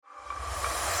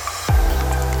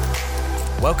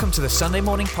Welcome to the Sunday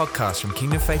morning podcast from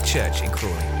Kingdom Faith Church in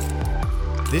Crawley.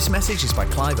 This message is by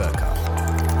Clive Urquhart.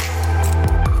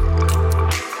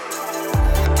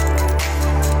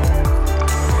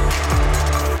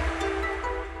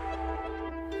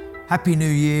 Happy New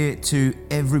Year to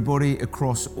everybody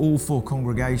across all four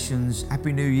congregations.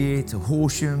 Happy New Year to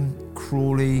Horsham,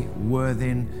 Crawley,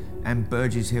 Worthing and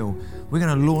Burgess Hill. We're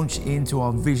going to launch into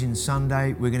our Vision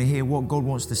Sunday. We're going to hear what God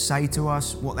wants to say to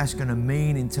us, what that's going to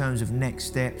mean in terms of next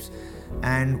steps,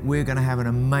 and we're going to have an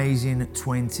amazing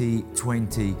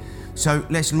 2020. So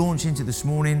let's launch into this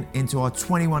morning, into our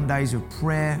 21 days of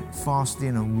prayer,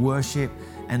 fasting and worship,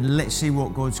 and let's see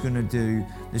what God's going to do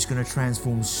that's going to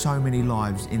transform so many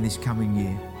lives in this coming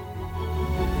year.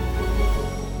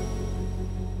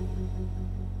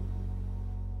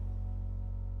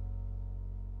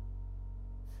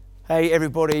 Hey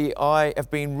everybody, I have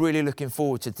been really looking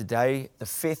forward to today, the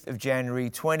 5th of January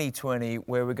 2020,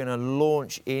 where we're going to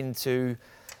launch into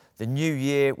the new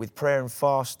year with prayer and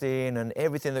fasting and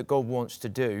everything that God wants to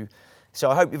do.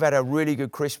 So I hope you've had a really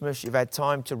good Christmas, you've had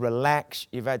time to relax,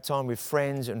 you've had time with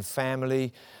friends and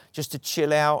family, just to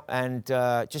chill out and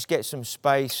just get some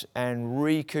space and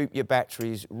recoup your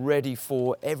batteries, ready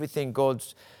for everything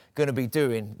God's going to be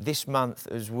doing this month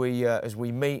as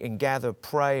we meet and gather,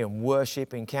 pray and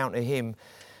worship, encounter Him,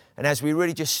 and as we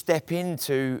really just step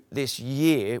into this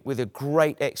year with a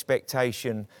great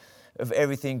expectation of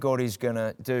everything God is going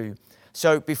to do.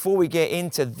 So before we get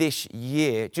into this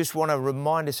year, just want to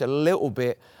remind us a little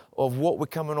bit of what we're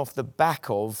coming off the back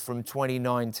of from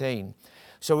 2019.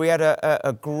 So we had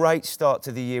a great start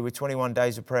to the year with 21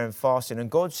 days of prayer and fasting,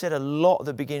 and God said a lot at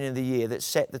the beginning of the year that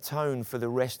set the tone for the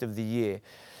rest of the year.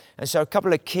 And so a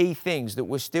couple of key things that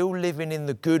we're still living in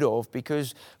the good of,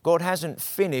 because God hasn't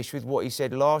finished with what He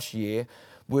said last year.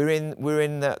 We're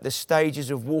in the stages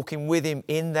of walking with Him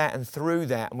in that and through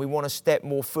that, and we want to step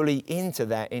more fully into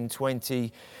that in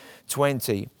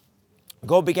 2020.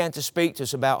 God began to speak to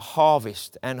us about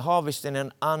harvest, and harvest in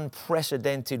an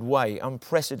unprecedented way,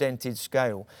 unprecedented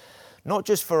scale. Not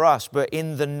just for us, but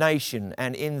in the nation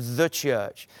and in the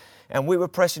church. And we were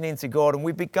pressing into God, and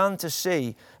we've begun to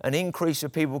see an increase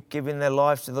of people giving their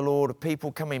lives to the Lord, of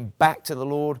people coming back to the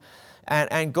Lord,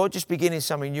 and God just beginning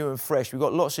something new and fresh. We've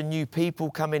got lots of new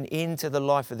people coming into the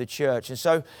life of the church. And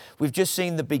so we've just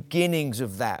seen the beginnings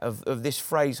of that, of this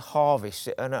phrase harvest,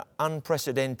 on an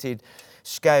unprecedented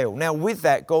scale. Now with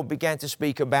that, God began to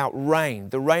speak about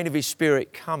rain, the rain of His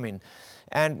Spirit coming.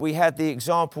 And we had the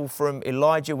example from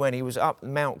Elijah when he was up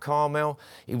Mount Carmel.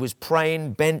 He was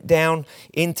praying, bent down,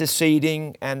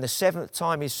 interceding. And the seventh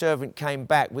time his servant came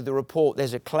back with the report,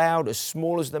 there's a cloud as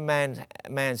small as the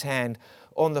man's hand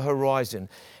on the horizon.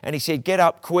 And he said, get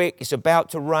up quick, it's about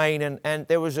to rain. And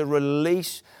there was a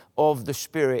release of the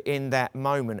Spirit in that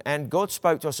moment. And God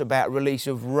spoke to us about release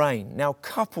of rain. Now,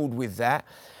 coupled with that,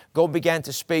 God began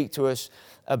to speak to us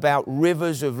about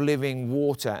rivers of living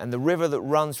water and the river that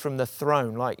runs from the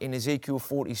throne, like in Ezekiel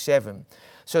 47.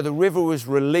 So the river was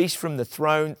released from the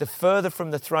throne. The further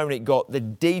from the throne it got, the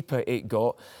deeper it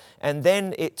got. And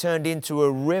then it turned into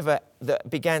a river that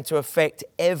began to affect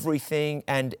everything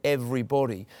and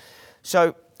everybody.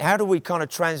 So how do we kind of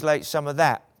translate some of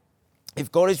that? If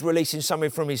God is releasing something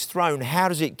from His throne, how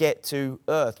does it get to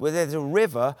earth? Well, there's a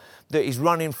river that is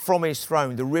running from His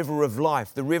throne, the river of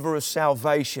life, the river of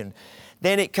salvation.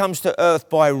 Then it comes to earth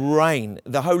by rain.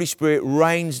 The Holy Spirit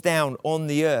rains down on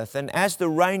the earth. And as the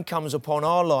rain comes upon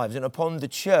our lives and upon the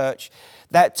church,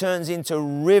 that turns into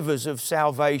rivers of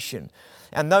salvation.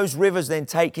 And those rivers then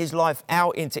take His life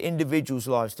out into individuals'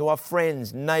 lives, to our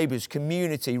friends, neighbors,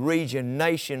 community, region,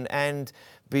 nation, and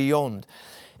beyond.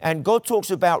 And God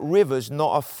talks about rivers,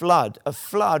 not a flood. A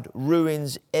flood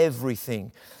ruins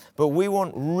everything. But we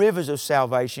want rivers of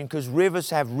salvation, because rivers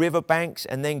have river banks,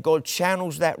 and then God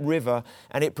channels that river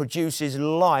and it produces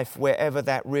life wherever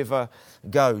that river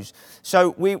goes.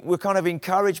 So we're kind of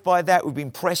encouraged by that. We've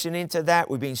been pressing into that.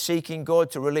 We've been seeking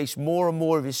God to release more and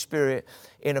more of His Spirit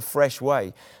in a fresh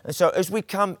way. And so as we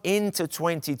come into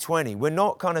 2020, we're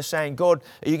not kind of saying, God,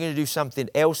 are you going to do something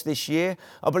else this year?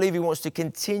 I believe He wants to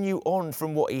continue on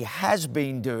from what He has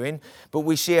been doing, but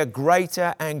we see a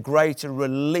greater and greater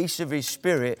release of His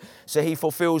Spirit, so He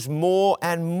fulfills more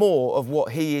and more of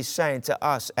what He is saying to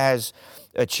us as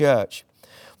a church.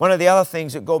 One of the other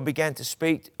things that God began to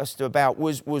speak to us about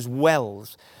was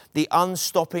wells, the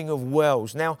unstopping of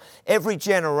wells. Now, every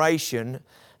generation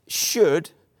should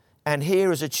And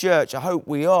here as a church, I hope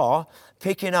we are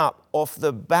picking up off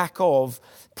the back of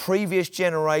previous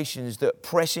generations that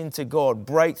press into God,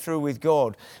 break through with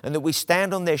God, and that we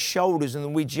stand on their shoulders and that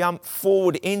we jump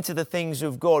forward into the things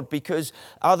of God because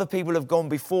other people have gone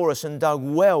before us and dug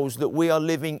wells that we are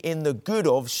living in the good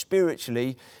of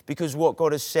spiritually because what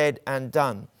God has said and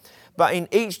done. But in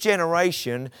each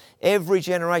generation, every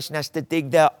generation has to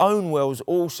dig their own wells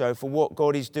also for what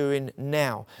God is doing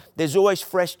now. There's always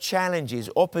fresh challenges,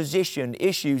 opposition,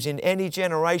 issues in any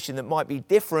generation that might be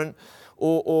different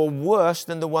or worse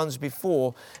than the ones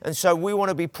before. And so we want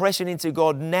to be pressing into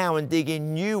God now and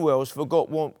digging new wells for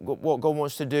what God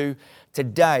wants to do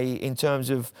today in terms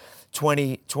of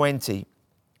 2020.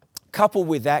 Coupled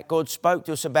with that, God spoke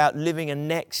to us about living a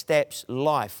next steps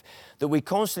life, that we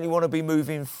constantly want to be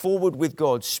moving forward with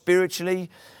God spiritually,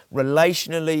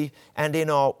 relationally, and in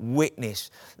our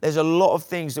witness. There's a lot of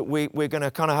things that we're going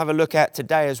to kind of have a look at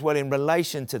today as well in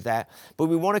relation to that, but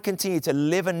we want to continue to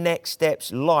live a next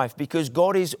steps life because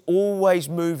God is always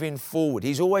moving forward.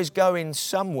 He's always going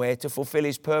somewhere to fulfill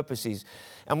His purposes.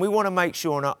 And we want to make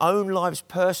sure in our own lives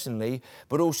personally,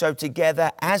 but also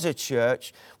together as a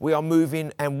church, we are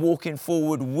moving and walking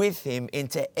forward with Him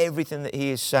into everything that He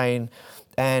is saying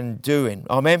and doing.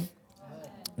 Amen?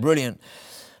 Brilliant.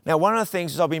 Now, one of the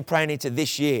things as I've been praying into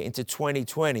this year, into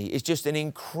 2020, is just an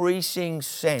increasing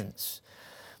sense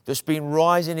that's been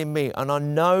rising in me. And I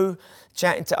know,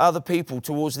 chatting to other people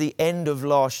towards the end of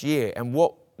last year and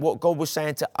what God was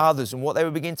saying to others and what they were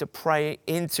beginning to pray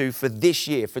into for this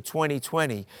year, for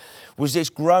 2020, was this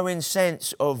growing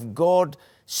sense of God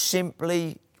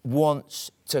simply wants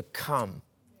to come.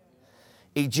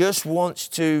 He just wants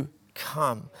to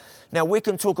come. Now, we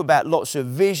can talk about lots of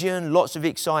vision, lots of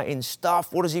exciting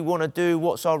stuff. What does He want to do?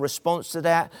 What's our response to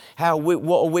that?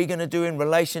 What are we going to do in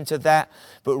relation to that?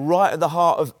 But right at the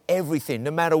heart of everything,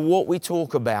 no matter what we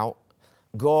talk about,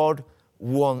 God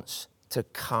wants to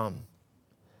come.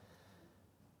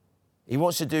 He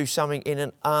wants to do something in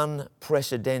an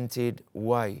unprecedented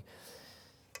way.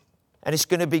 And it's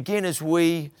going to begin as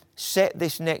we set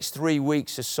this next 3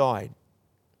 weeks aside.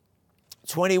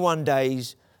 21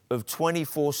 days of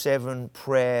 24/7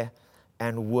 prayer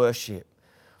and worship.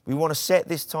 We want to set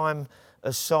this time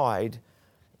aside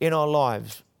in our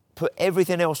lives, put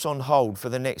everything else on hold for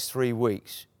the next 3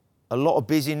 weeks. A lot of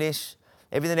busyness,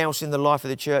 everything else in the life of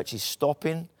the church is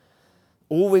stopping.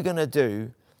 All we're going to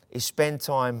do is spend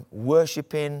time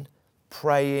worshiping,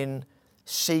 praying,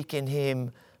 seeking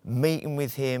Him, meeting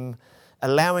with Him,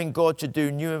 allowing God to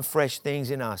do new and fresh things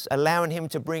in us, allowing Him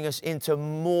to bring us into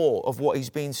more of what He's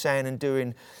been saying and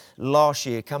doing last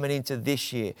year, coming into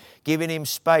this year, giving Him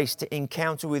space to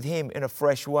encounter with Him in a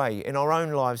fresh way, in our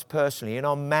own lives personally, in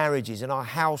our marriages, in our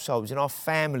households, in our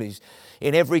families,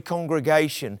 in every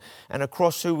congregation, and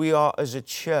across who we are as a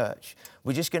church.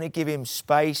 We're just going to give Him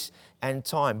space and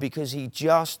time because He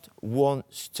just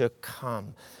wants to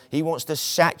come. He wants to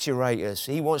saturate us.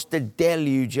 He wants to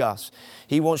deluge us.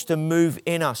 He wants to move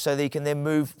in us so that He can then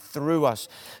move through us.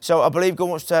 So I believe God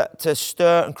wants to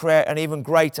stir and create an even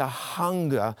greater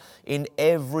hunger in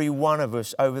every one of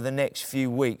us over the next few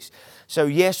weeks. So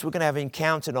yes, we're going to have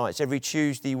encounter nights every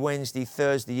Tuesday, Wednesday,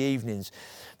 Thursday evenings.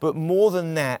 But more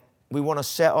than that, we want to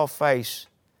set our face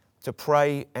to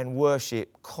pray and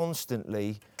worship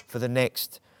constantly for the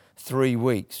next 3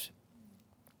 weeks.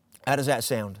 How does that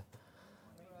sound?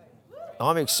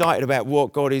 I'm excited about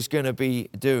what God is going to be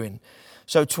doing.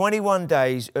 So 21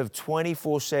 days of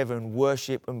 24/7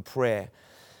 worship and prayer.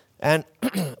 And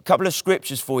a couple of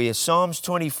scriptures for you. Psalms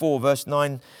 24, verse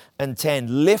 9 and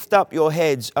 10. Lift up your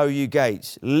heads, O you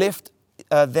gates. Lift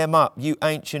them up, you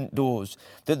ancient doors,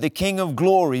 that the King of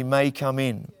glory may come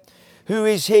in. Who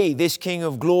is He, this King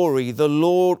of glory? The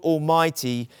Lord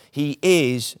Almighty. He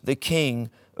is the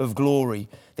King of glory.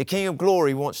 The King of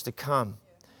glory wants to come.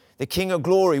 The King of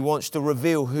glory wants to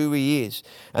reveal who He is.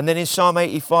 And then in Psalm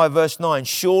 85 verse 9,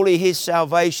 surely His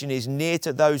salvation is near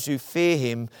to those who fear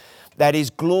Him, that His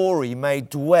glory may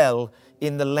dwell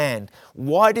in the land.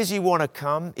 Why does He want to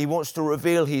come? He wants to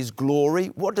reveal His glory.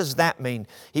 What does that mean?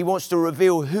 He wants to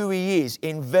reveal who He is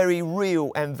in very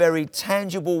real and very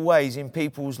tangible ways in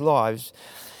people's lives.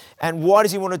 And why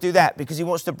does He want to do that? Because He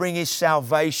wants to bring His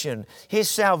salvation. His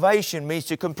salvation means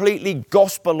to completely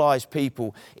gospelize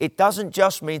people. It doesn't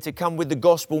just mean to come with the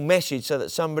gospel message so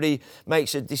that somebody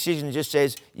makes a decision and just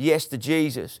says yes to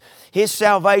Jesus. His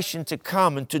salvation to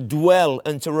come and to dwell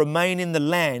and to remain in the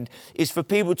land is for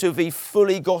people to be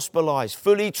fully gospelized,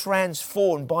 fully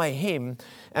transformed by Him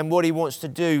and what He wants to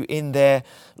do in their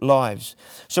lives.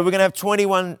 So we're going to have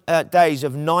 21 days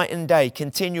of night and day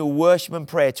continual worship and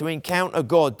prayer to encounter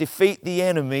God, defeat the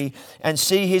enemy and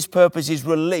see his purposes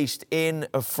released in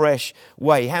a fresh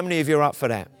way. How many of you are up for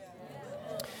that?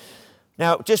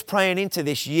 Now, just praying into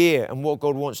this year and what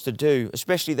God wants to do,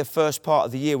 especially the first part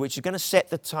of the year, which is going to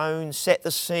set the tone, set the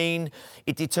scene.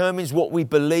 It determines what we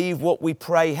believe, what we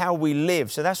pray, how we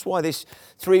live. So that's why this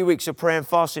 3 weeks of prayer and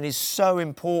fasting is so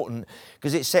important,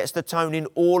 because it sets the tone in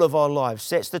all of our lives,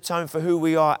 sets the tone for who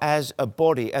we are as a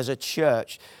body, as a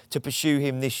church, to pursue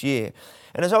Him this year.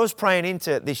 And as I was praying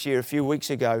into this year a few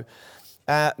weeks ago,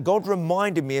 God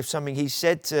reminded me of something He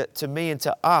said to me and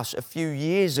to us a few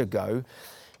years ago.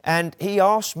 And He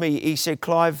asked me, He said,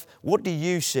 "Clive, what do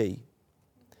you see?"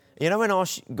 You know, when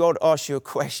God asks you a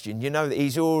question, you know that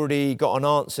He's already got an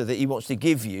answer that He wants to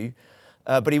give you,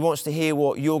 but He wants to hear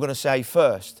what you're going to say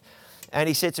first. And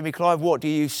He said to me, "Clive, what do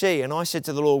you see?" And I said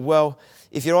to the Lord, "Well,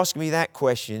 if you're asking me that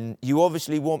question, you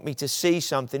obviously want me to see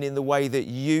something in the way that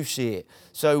you see it.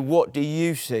 So what do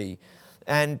you see?"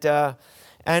 And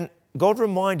God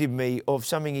reminded me of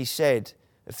something He said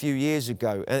a few years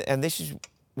ago. And this is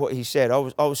what He said.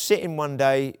 I was sitting one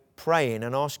day praying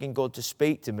and asking God to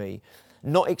speak to me,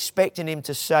 not expecting Him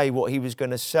to say what He was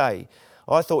going to say.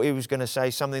 I thought He was going to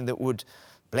say something that would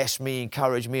bless me,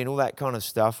 encourage me, and all that kind of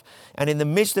stuff. And in the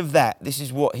midst of that, this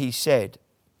is what He said.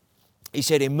 He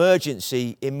said,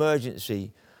 "Emergency,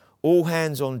 emergency, all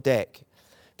hands on deck.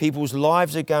 People's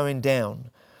lives are going down.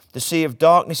 The sea of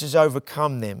darkness has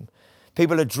overcome them.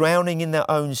 People are drowning in their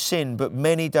own sin, but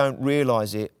many don't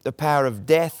realize it. The power of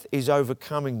death is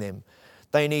overcoming them.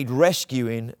 They need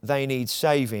rescuing. They need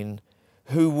saving.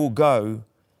 Who will go?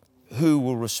 Who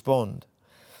will respond?"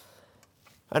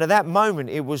 And at that moment,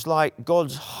 it was like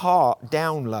God's heart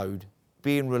download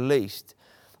being released.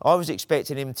 I was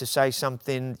expecting Him to say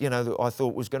something, you know, that I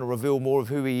thought was going to reveal more of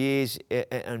who He is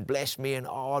and bless me, and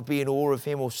I'd be in awe of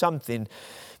Him or something.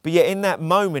 But yet in that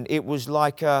moment, it was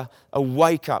like a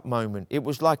wake-up moment. It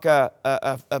was like a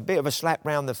bit of a slap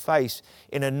round the face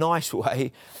in a nice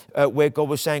way, where God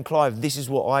was saying, "Clive, this is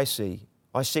what I see.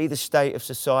 I see the state of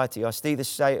society. I see the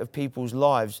state of people's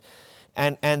lives.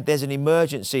 And there's an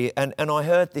emergency." And I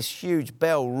heard this huge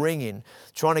bell ringing,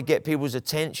 trying to get people's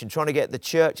attention, trying to get the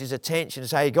church's attention, and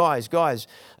say, "Hey, guys,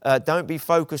 don't be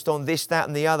focused on this, that,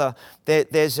 and the other.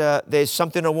 There's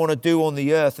something I want to do on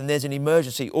the earth, and there's an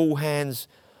emergency. All hands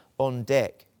on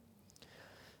deck."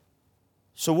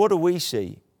 So what do we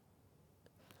see?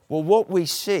 Well, what we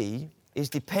see is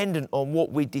dependent on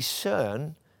what we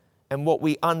discern and what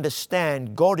we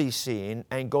understand God is seeing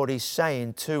and God is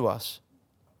saying to us.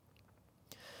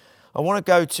 I want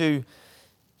to go to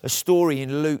a story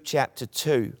in Luke chapter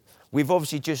 2. We've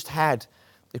obviously just had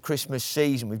the Christmas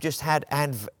season. We've just had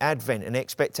Advent, an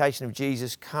expectation of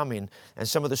Jesus coming, and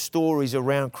some of the stories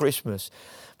around Christmas.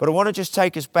 But I want to just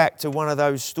take us back to one of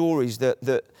those stories that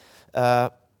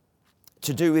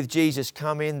to do with Jesus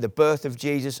coming, the birth of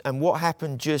Jesus, and what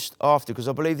happened just after, because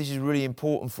I believe this is really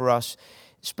important for us,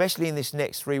 especially in this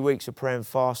next 3 weeks of prayer and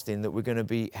fasting that we're going to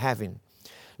be having.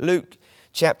 Luke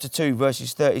chapter 2,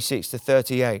 verses 36 to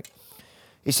 38.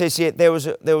 It says here, there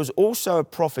was also a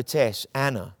prophetess,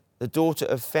 Anna, the daughter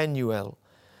of Phanuel,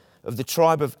 of the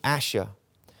tribe of Asher.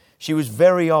 She was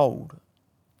very old,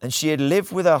 and she had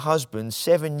lived with her husband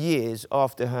 7 years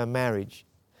after her marriage,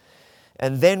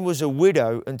 and then was a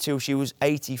widow until she was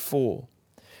 84.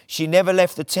 She never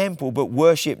left the temple, but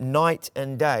worshipped night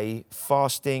and day,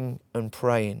 fasting and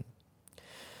praying.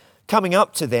 Coming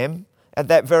up to them at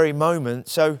that very moment,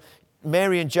 so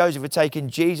Mary and Joseph had taken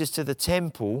Jesus to the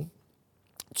temple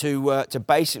to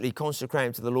basically consecrate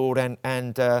him to the Lord,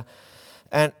 and at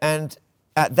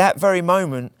that very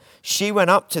moment, she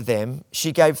went up to them.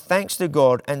 She gave thanks to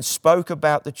God and spoke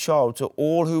about the child to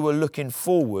all who were looking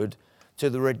forward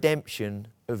to the redemption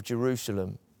of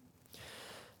Jerusalem.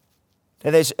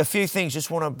 Now, there's a few things I just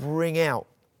want to bring out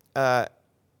that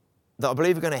I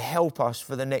believe are going to help us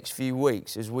for the next few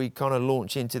weeks as we kind of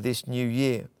launch into this new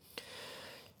year.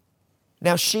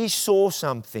 Now, she saw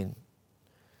something.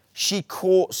 She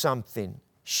caught something.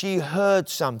 She heard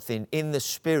something in the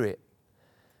Spirit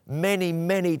many,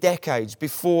 many decades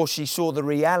before she saw the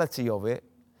reality of it.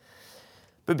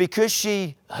 But because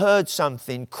she heard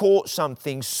something, caught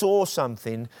something, saw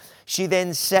something, she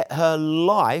then set her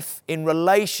life in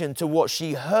relation to what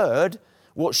she heard,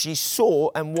 what she saw,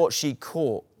 and what she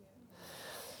caught.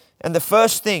 And the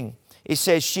first thing, it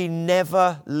says she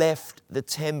never left the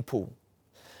temple.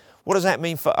 What does that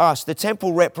mean for us? The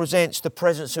temple represents the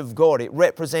presence of God. It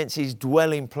represents His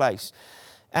dwelling place.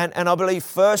 And I believe,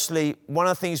 firstly, one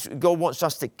of the things God wants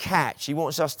us to catch, He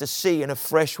wants us to see in a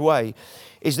fresh way,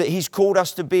 is that He's called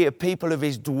us to be a people of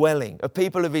His dwelling, a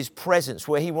people of His presence,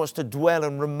 where He wants to dwell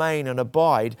and remain and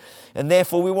abide. And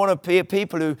therefore, we want to be a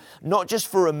people who, not just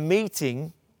for a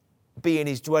meeting, be in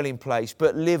His dwelling place,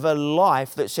 but live a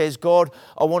life that says, God,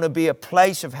 I want to be a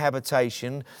place of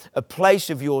habitation, a place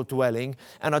of your dwelling,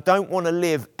 and I don't want to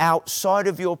live outside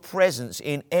of your presence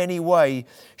in any way,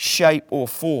 shape or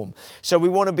form. So we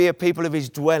want to be a people of His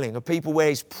dwelling, a people where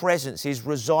His presence is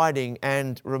residing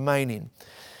and remaining.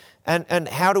 And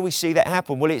how do we see that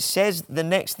happen? Well, it says the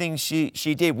next thing she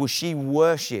did was she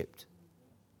worshipped.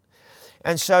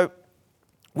 And so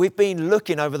we've been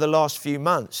looking over the last few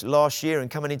months, last year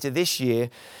and coming into this year,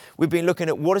 we've been looking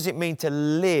at what does it mean to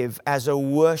live as a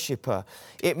worshipper.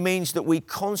 It means that we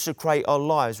consecrate our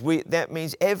lives. That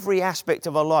means every aspect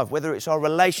of our life, whether it's our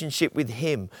relationship with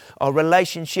Him, our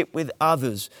relationship with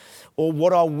others, or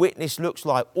what our witness looks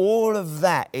like. All of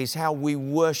that is how we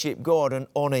worship God and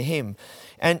honor Him.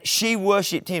 And she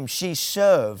worshipped Him. She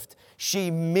served.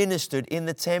 She ministered in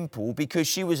the temple because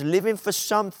she was living for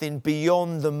something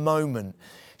beyond the moment.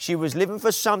 She was living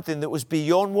for something that was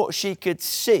beyond what she could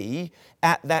see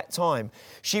at that time.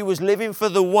 She was living for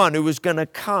the one who was going to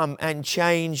come and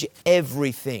change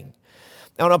everything.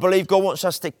 And I believe God wants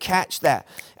us to catch that.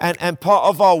 And part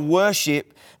of our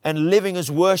worship and living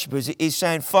as worshipers is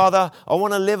saying, Father, I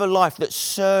want to live a life that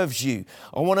serves you.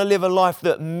 I want to live a life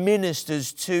that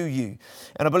ministers to you.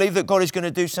 And I believe that God is going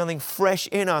to do something fresh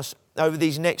in us over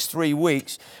these next 3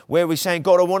 weeks, where we're saying,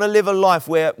 God, I want to live a life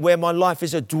where my life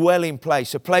is a dwelling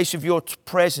place, a place of your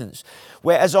presence,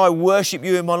 where as I worship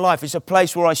you in my life, it's a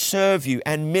place where I serve you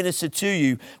and minister to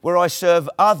you, where I serve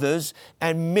others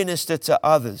and minister to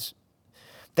others.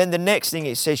 Then the next thing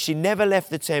it says, she never left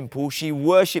the temple. She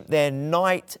worshipped there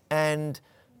night and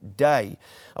day.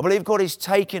 I believe God is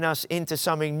taking us into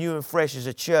something new and fresh as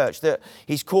a church, that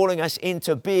He's calling us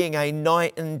into being a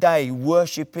night and day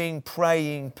worshiping,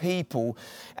 praying people.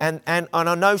 And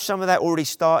I know some of that already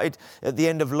started at the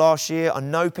end of last year. I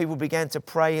know people began to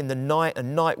pray in the night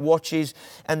and night watches.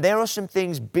 And there are some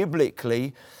things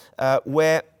biblically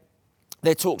where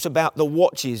there talks about the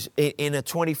watches in a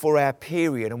 24-hour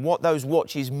period and what those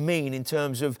watches mean in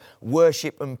terms of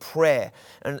worship and prayer.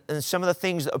 And some of the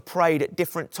things that are prayed at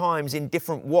different times in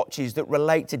different watches that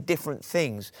relate to different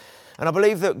things. And I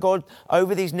believe that God,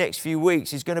 over these next few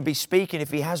weeks, is going to be speaking, if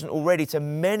He hasn't already, to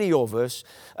many of us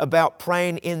about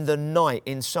praying in the night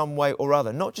in some way or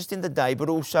other. Not just in the day, but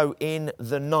also in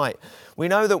the night. We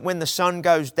know that when the sun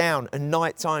goes down and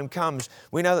night time comes,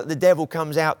 we know that the devil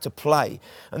comes out to play.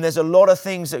 And there's a lot of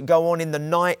things that go on in the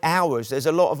night hours. There's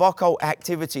a lot of occult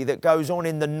activity that goes on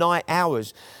in the night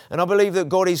hours. And I believe that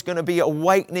God is going to be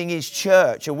awakening His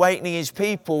church, awakening His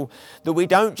people, that we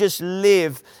don't just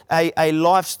live a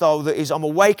lifestyle that is, I'm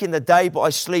awake in the day, but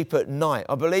I sleep at night.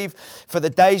 I believe for the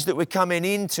days that we're coming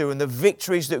into and the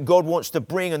victories that God wants to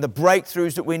bring and the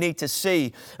breakthroughs that we need to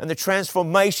see and the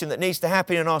transformation that needs to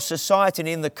happen in our society and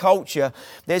in the culture,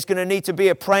 there's going to need to be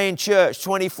a praying church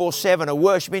 24/7, a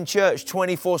worshiping church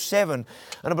 24/7.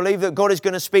 And I believe that God is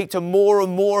going to speak to more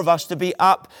and more of us to be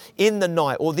up in the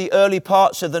night, or the early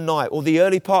parts of the night, or the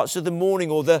early parts of the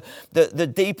morning, or the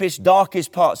deepest,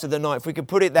 darkest parts of the night, if we can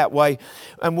put it that way.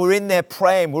 And we're in there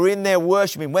praying, we're in there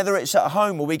worshiping, whether it's at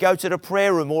home or we go to the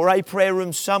prayer room or a prayer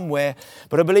room somewhere.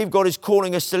 But I believe God is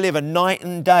calling us to live a night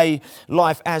and day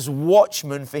life as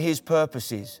watchmen for His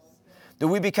purposes. That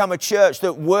we become a church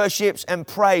that worships and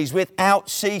prays without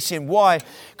ceasing. Why?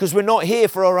 Because we're not here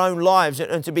for our own lives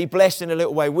and to be blessed in a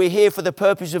little way. We're here for the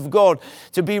purpose of God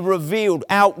to be revealed,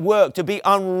 outworked, to be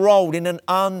unrolled in an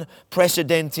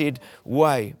unprecedented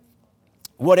way.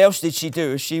 What else did she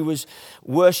do? She was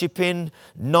worshipping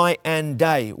night and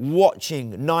day,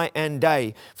 watching night and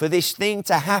day for this thing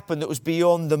to happen that was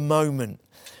beyond the moment.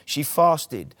 She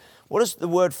fasted. What does the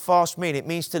word fast mean? It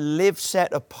means to live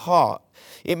set apart.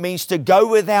 It means to go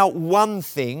without one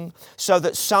thing so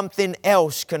that something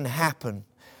else can happen.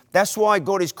 That's why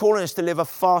God is calling us to live a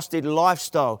fasted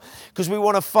lifestyle, because we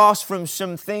want to fast from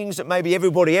some things that maybe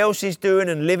everybody else is doing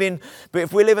and living. But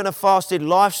if we live in a fasted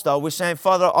lifestyle, we're saying,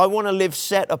 Father, I want to live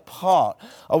set apart.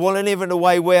 I want to live in a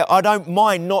way where I don't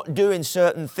mind not doing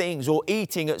certain things or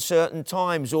eating at certain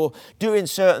times or doing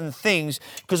certain things,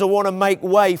 because I want to make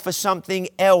way for something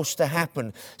else to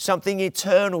happen, something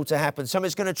eternal to happen, something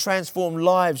that's going to transform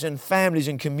lives and families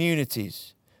and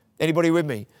communities. Anybody with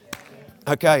me?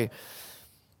 Okay.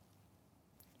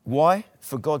 Why?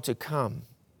 For God to come.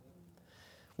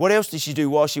 What else did she do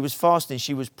while she was fasting?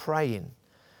 She was praying.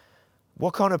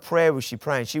 What kind of prayer was she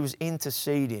praying? She was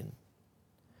interceding.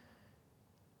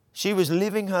 She was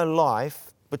living her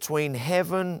life between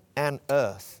heaven and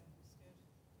earth.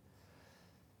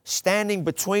 Standing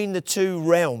between the two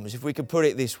realms, if we could put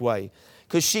it this way.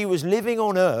 Because she was living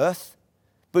on earth,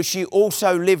 but she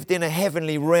also lived in a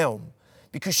heavenly realm.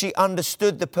 Because she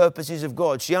understood the purposes of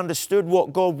God. She understood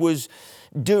what God was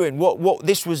doing, what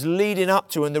this was leading up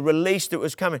to, and the release that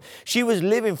was coming. She was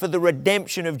living for the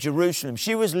redemption of Jerusalem.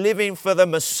 She was living for the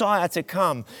Messiah to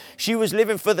come. She was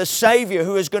living for the Savior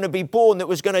who was going to be born, that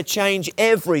was going to change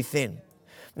everything.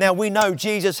 Now we know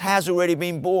Jesus has already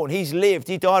been born. He's lived.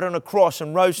 He died on a cross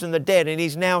and rose from the dead, and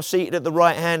He's now seated at the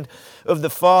right hand of the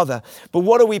Father. But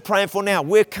what are we praying for now?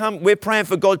 We're praying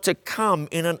for God to come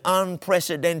in an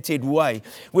unprecedented way.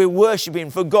 We're worshiping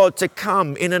for God to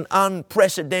come in an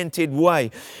unprecedented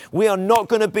way. We are not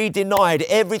going to be denied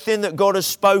everything that God has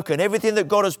spoken, everything that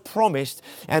God has promised.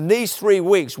 And these 3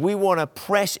 weeks, we want to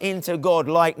press into God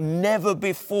like never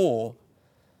before.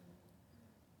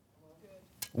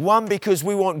 One, because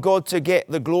we want God to get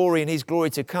the glory and His glory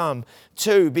to come.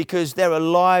 Two, because there are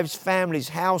lives, families,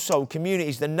 household,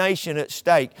 communities, the nation at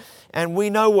stake. And we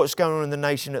know what's going on in the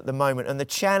nation at the moment and the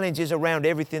challenges around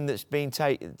everything that's been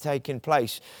taking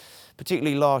place,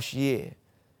 particularly last year.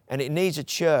 And it needs a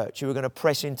church who are going to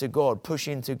press into God, push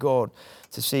into God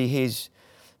to see His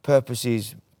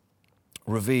purposes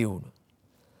revealed.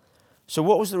 So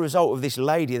what was the result of this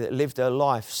lady that lived her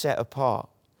life set apart?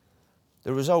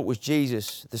 The result was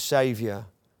Jesus, the Saviour,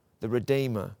 the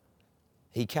Redeemer.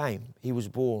 He came. He was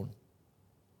born.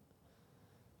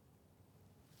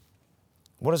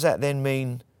 What does that then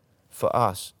mean for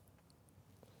us?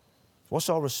 What's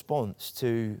our response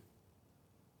to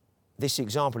this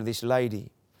example of this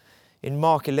lady? In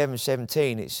Mark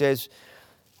 11:17, it says,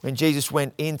 when Jesus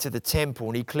went into the temple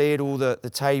and He cleared all the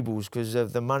tables because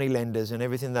of the moneylenders and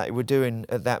everything that they were doing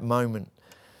at that moment.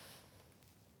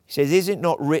 He says, is it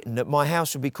not written that my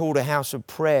house will be called a house of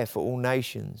prayer for all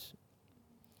nations?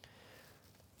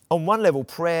 On one level,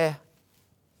 prayer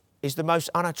is the most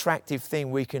unattractive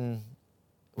thing we can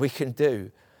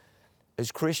do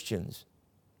as Christians.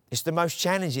 It's the most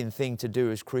challenging thing to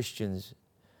do as Christians.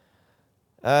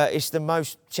 It's the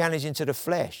most challenging to the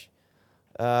flesh.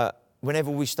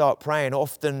 Whenever we start praying,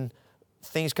 often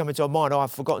things come into our mind. Oh,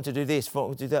 I've forgotten to do this,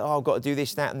 forgotten to do that. Oh, I've got to do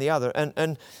this, that and the other.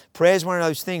 And prayer is one of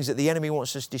those things that the enemy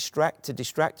wants us to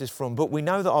distract us from. But we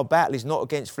know that our battle is not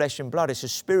against flesh and blood. It's a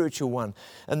spiritual one.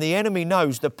 And the enemy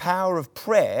knows the power of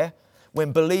prayer.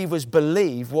 When believers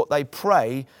believe what they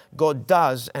pray, God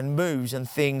does and moves and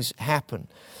things happen.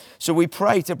 So we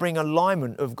pray to bring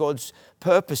alignment of God's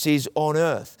purposes on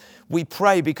earth. We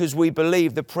pray because we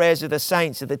believe the prayers of the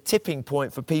saints are the tipping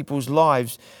point for people's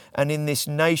lives and in this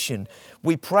nation.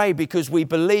 We pray because we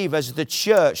believe as the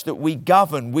church that we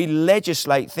govern, we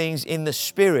legislate things in the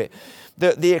Spirit.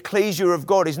 That the ecclesia of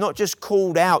God is not just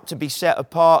called out to be set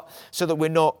apart so that we're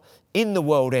not in the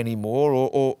world anymore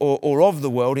or of the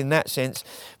world in that sense.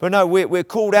 But no, we're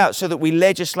called out so that we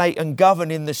legislate and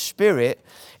govern in the Spirit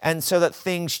and so that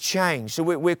things change. So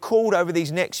we're called over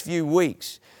these next few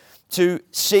weeks to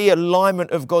see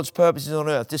alignment of God's purposes on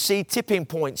earth, to see tipping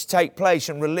points take place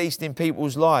and released in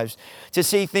people's lives, to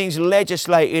see things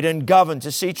legislated and governed,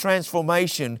 to see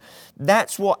transformation.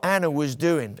 That's what Anna was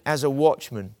doing as a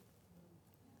watchman.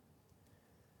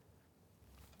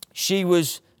 She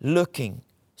was looking,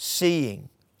 seeing,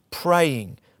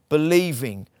 praying,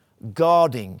 believing,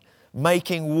 guarding,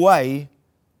 making way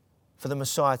for the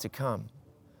Messiah to come.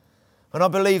 And I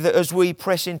believe that as we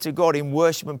press into God in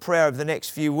worship and prayer over the next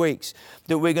few weeks,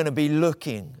 that we're going to be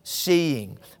looking,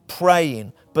 seeing,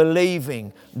 praying,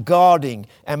 believing, guarding,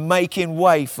 and making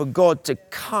way for God to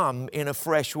come in a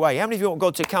fresh way. How many of you want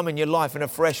God to come in your life in a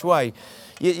fresh way?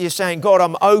 You're saying, God,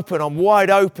 I'm open, I'm wide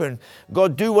open.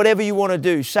 God, do whatever you want to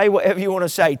do. Say whatever you want to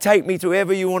say. Take me to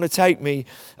wherever you want to take me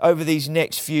over these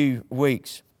next few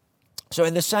weeks. So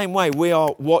in the same way, we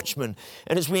are watchmen.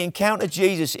 And as we encounter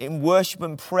Jesus in worship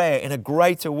and prayer in a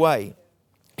greater way,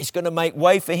 it's going to make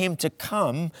way for Him to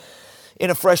come in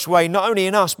a fresh way, not only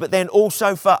in us, but then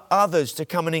also for others to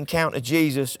come and encounter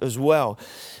Jesus as well.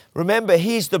 Remember,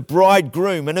 He's the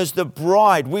bridegroom, and as the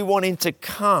bride, we want Him to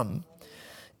come.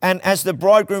 And as the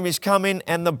bridegroom is coming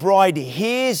and the bride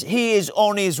hears He is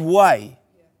on His way.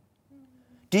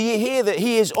 Do you hear that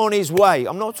He is on His way?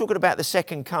 I'm not talking about the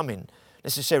second coming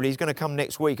necessarily. He's going to come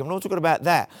next week. I'm not talking about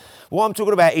that. What I'm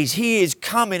talking about is He is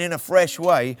coming in a fresh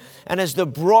way. And as the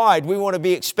bride, we want to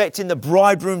be expecting the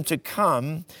bridegroom to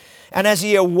come. And as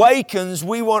He awakens,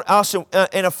 we want us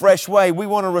in a fresh way. We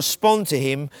want to respond to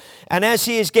Him. And as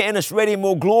He is getting us ready and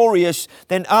more glorious,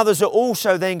 then others are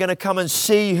also then going to come and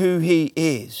see who He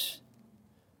is.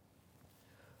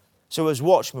 So as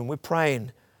watchmen, we're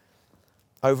praying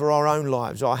over our own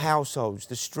lives, our households,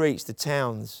 the streets, the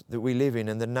towns that we live in,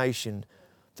 and the nation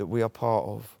that we are part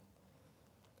of.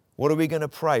 What are we going to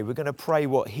pray? We're going to pray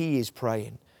what He is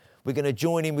praying. We're going to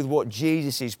join in with what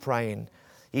Jesus is praying.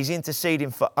 He's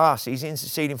interceding for us. He's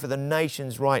interceding for the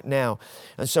nations right now.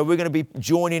 And so we're going to be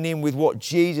joining in with what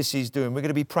Jesus is doing. We're going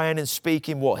to be praying and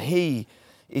speaking what He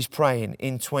is praying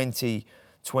in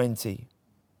 2020.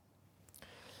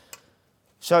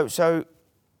 So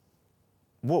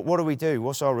what do we do?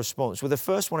 What's our response? Well, the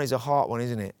first one is a heart one,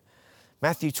 isn't it?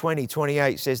 Matthew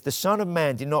 20:28 says, "The Son of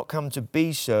Man did not come to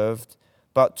be served,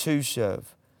 but to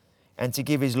serve, and to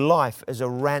give His life as a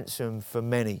ransom for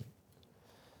many."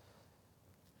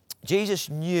 Jesus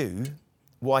knew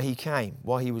why He came,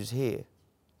 why He was here.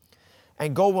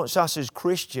 And God wants us as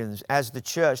Christians, as the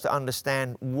church, to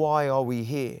understand, why are we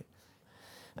here?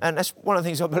 And that's one of the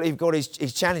things I believe God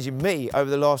is challenging me over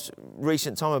the last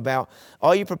recent time about.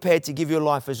 Are you prepared to give your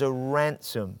life as a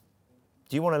ransom?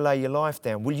 Do you want to lay your life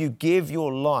down? Will you give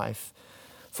your life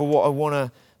for what I want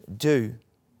to do?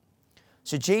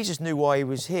 So Jesus knew why He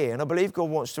was here. And I believe God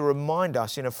wants to remind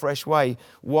us in a fresh way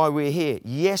why we're here.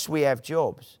 Yes, we have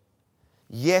jobs.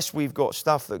 Yes, we've got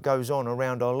stuff that goes on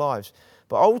around our lives.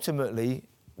 But ultimately,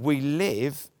 we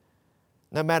live,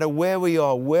 no matter where we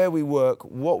are, where we work,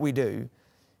 what we do,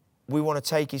 we want to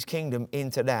take His kingdom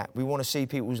into that. We want to see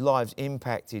people's lives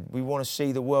impacted. We want to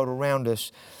see the world around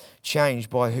us changed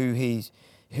by who He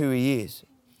is.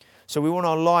 So we want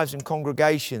our lives and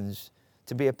congregations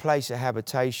to be a place of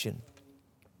habitation.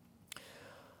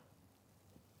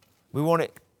 We want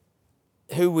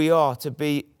who we are to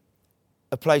be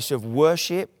a place of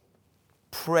worship,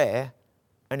 prayer,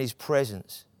 and His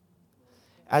presence.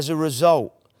 As a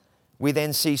result, we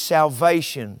then see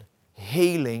salvation,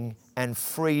 healing, and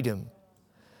freedom,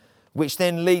 which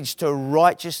then leads to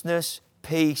righteousness,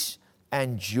 peace,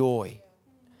 and joy.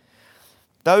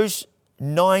 Those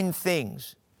 9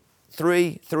 things,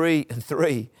 3, 3, and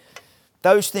 3,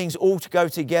 those things all to go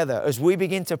together as we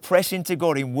begin to press into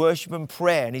God in worship and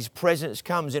prayer, and His presence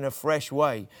comes in a fresh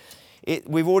way.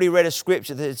 We've already read a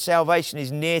scripture that salvation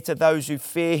is near to those who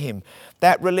fear Him.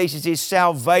 That releases His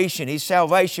salvation. His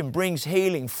salvation brings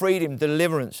healing, freedom,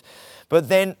 deliverance. But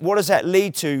then what does that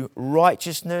lead to?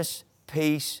 Righteousness,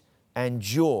 peace, and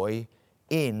joy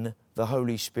in the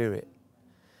Holy Spirit.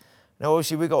 Now,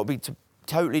 obviously, we've got to be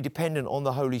totally dependent on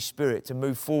the Holy Spirit to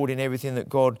move forward in everything that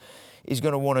God is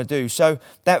going to want to do. So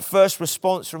that first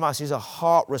response from us is a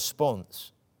heart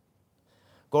response.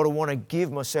 God, I want to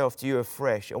give myself to You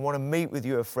afresh. I want to meet with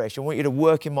You afresh. I want You to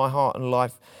work in my heart and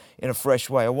life in a fresh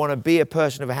way. I want to be a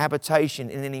person of habitation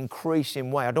in an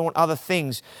increasing way. I don't want other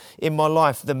things in my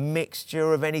life, the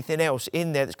mixture of anything else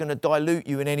in there that's going to dilute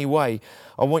You in any way.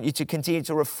 I want You to continue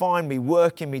to refine me,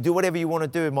 work in me, do whatever You want to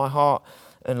do in my heart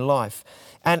and life.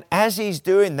 And as He's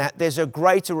doing that, there's a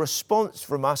greater response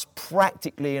from us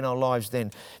practically in our lives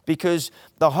then, because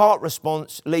the heart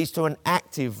response leads to an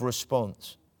active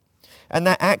response. And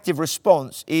that active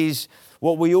response is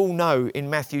what we all know in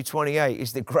Matthew 28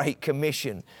 is the Great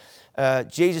Commission.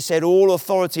 Jesus said, "All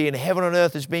authority in heaven and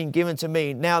earth has been given to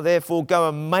Me. Now therefore go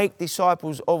and make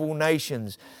disciples of all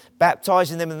nations,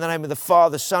 baptizing them in the name of the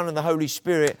Father, Son, and the Holy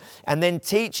Spirit, and then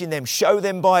teaching them, show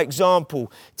them by example,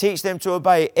 teach them to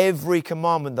obey every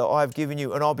commandment that I've given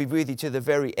you, and I'll be with you to the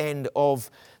very end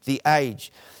of the age."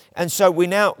 And so we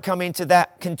now come into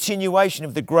that continuation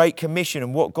of the Great Commission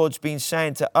and what God's been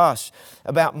saying to us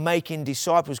about making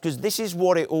disciples, because this is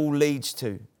what it all leads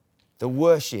to. The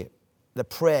worship, the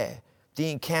prayer,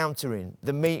 the encountering,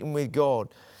 the meeting with God,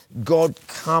 God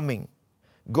coming,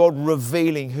 God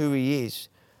revealing who He is.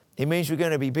 It means we're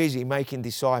going to be busy making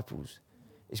disciples.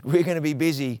 We're going to be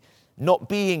busy not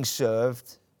being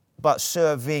served, but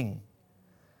serving.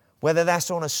 Whether that's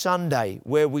on a Sunday,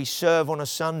 where we serve on a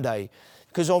Sunday.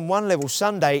 Because on one level,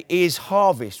 Sunday is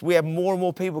harvest. We have more and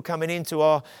more people coming into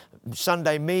our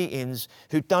Sunday meetings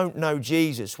who don't know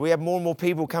Jesus. We have more and more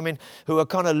people coming who are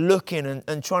kind of looking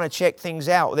and trying to check things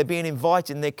out. They're being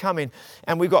invited and they're coming.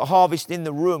 And we've got harvest in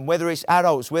the room, whether it's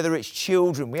adults, whether it's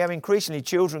children. We have increasingly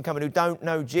children coming who don't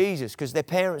know Jesus because their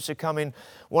parents are coming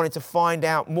wanting to find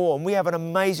out more. And we have an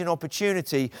amazing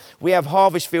opportunity. We have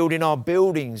Harvest Field in our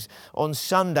buildings on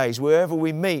Sundays, wherever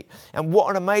we meet. And what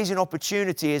an amazing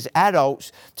opportunity as adults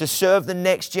else to serve the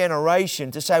next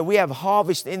generation, to say we have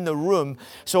harvest in the room.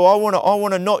 So I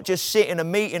want to not just sit in a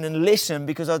meeting and listen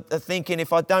because I'm thinking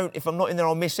if I'm not in there,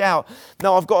 I'll miss out.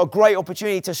 No, I've got a great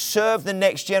opportunity to serve the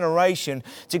next generation,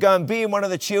 to go and be in one of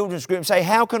the children's groups, say,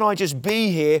 how can I just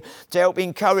be here to help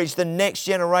encourage the next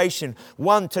generation?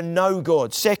 One, to know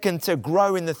God. Second, to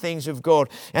grow in the things of God.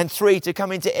 And three, to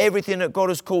come into everything that God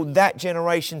has called that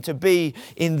generation to be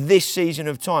in this season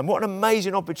of time. What an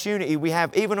amazing opportunity we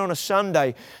have, even on a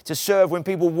Sunday, to serve when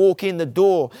people walk in the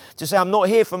door, to say, I'm not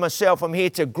here for myself, I'm here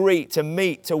to greet, to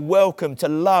meet, to welcome, to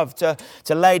love, to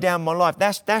lay down my life.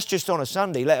 That's just on a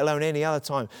Sunday, let alone any other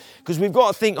time. Because we've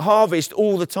got to think harvest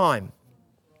all the time.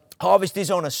 Harvest is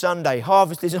on a Sunday.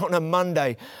 Harvest is on a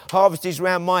Monday. Harvest is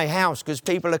around my house because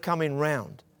people are coming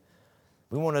round.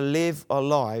 We want to live our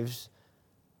lives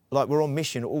like we're on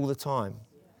mission all the time,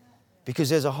 because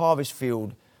there's a harvest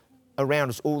field around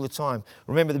us all the time.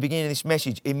 Remember at the beginning of this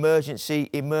message, emergency,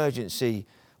 emergency,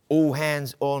 all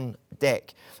hands on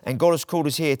deck. And God has called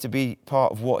us here to be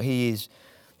part of what He is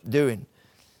doing.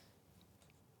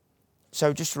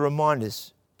 So just to remind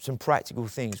us some practical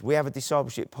things. We have a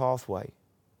discipleship pathway.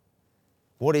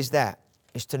 What is that?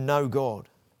 It's to know God,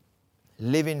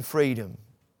 live in freedom,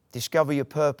 discover your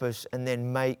purpose, and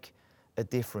then make a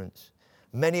difference.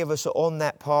 Many of us are on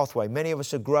that pathway. Many of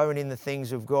us are growing in the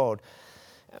things of God.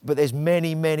 But there's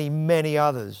many, many, many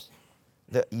others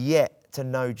that yet to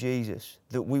know Jesus,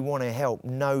 that we want to help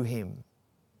know Him,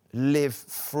 live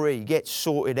free, get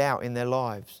sorted out in their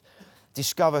lives,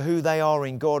 discover who they are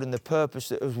in God and the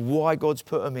purpose of why God's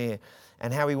put them here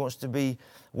and how He wants to be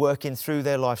working through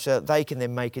their life so that they can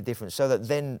then make a difference, so that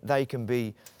then they can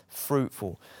be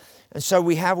fruitful. And so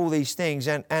we have all these things,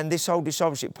 and this whole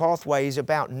discipleship pathway is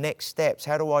about next steps.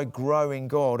 How do I grow in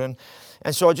God? And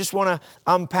so I just want to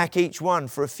unpack each one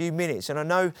for a few minutes. And I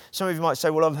know some of you might say,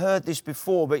 well, I've heard this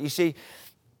before, but you see,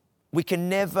 we can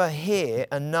never hear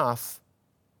enough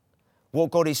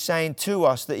what God is saying to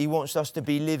us that He wants us to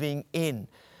be living in.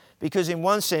 Because in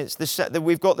one sense, that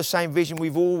we've got the same vision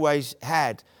we've always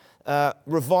had.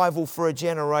 Revival for a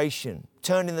generation,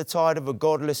 turning the tide of a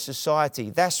godless society.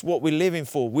 That's what we're living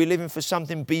for. We're living for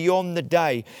something beyond the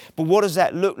day. But what does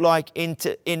that look like in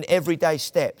everyday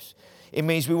steps? It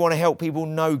means we want to help people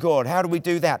know God. How do we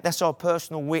do that? That's our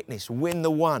personal witness. Win the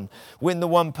one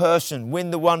person,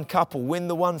 win the one couple, win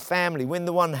the one family, win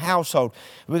the one household.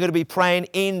 We're going to be praying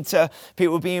into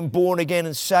people being born again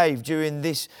and saved during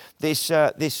this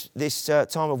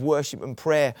time of worship and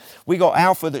prayer. We got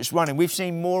Alpha that's running. We've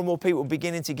seen more and more people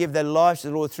beginning to give their lives to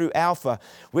the Lord through Alpha.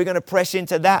 We're going to press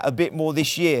into that a bit more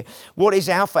this year. What is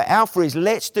Alpha? Alpha is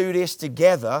let's do this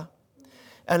together.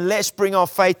 And let's bring our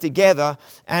faith together,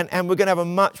 and we're going to have a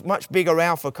much bigger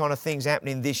Alpha kind of things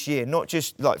happening this year. Not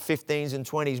just like 15s and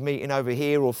 20s meeting over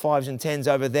here or 5s and 10s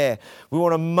over there. We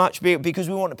want a much bigger, because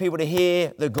we want people to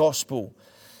hear the gospel.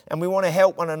 And we want to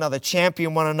help one another,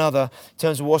 champion one another in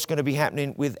terms of what's going to be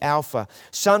happening with Alpha.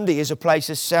 Sunday is a place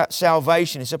of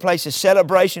salvation. It's a place of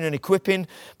celebration and equipping,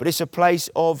 but it's a place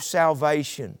of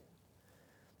salvation.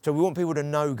 So we want people to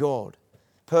know God,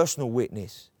 personal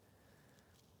witness.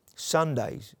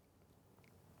 Sundays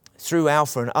through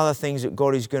Alpha and other things that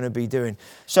God is going to be doing.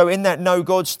 So in that know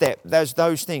God step, there's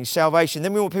those things, salvation.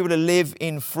 Then we want people to live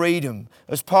in freedom.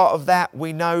 As part of that,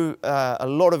 we know, a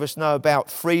lot of us know about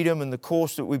freedom and the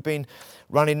course that we've been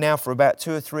running now for about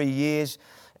 2 or 3 years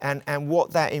and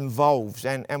what that involves.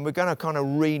 And we're going to kind of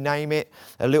rename it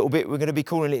a little bit. We're going to be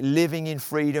calling it Living in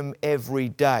Freedom Every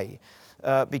Day.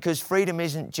 Because freedom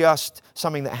isn't just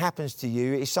something that happens to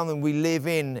you, it's something we live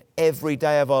in every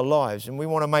day of our lives. And we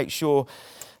want to make sure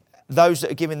those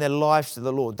that are giving their lives to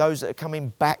the Lord, those that are coming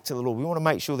back to the Lord, we want to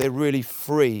make sure they're really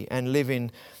free and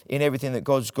living in everything that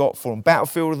God's got for them.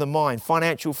 Battlefield of the mind,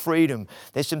 financial freedom.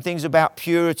 There's some things about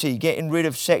purity, getting rid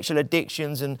of sexual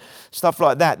addictions and stuff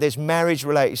like that. There's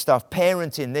marriage-related stuff,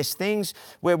 parenting. There's things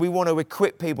where we want to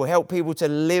equip people, help people to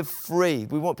live free.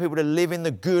 We want people to live in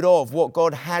the good of what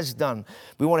God has done.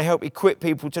 We want to help equip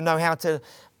people to know how to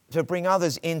bring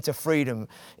others into freedom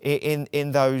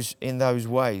in those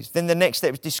ways. Then the next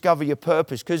step is discover your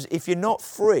purpose. Because if you're not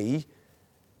free,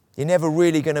 you're never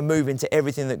really going to move into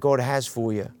everything that God has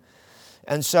for you.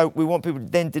 And so we want people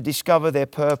then to discover their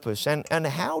purpose. And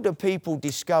how do people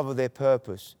discover their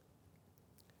purpose?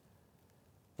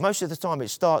 Most of the time it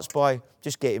starts by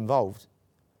just get involved.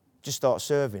 Just start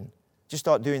serving. Just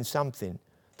start doing something.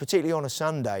 particularly on a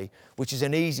Sunday, which is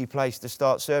an easy place to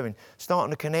start serving, starting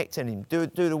to connect to him, do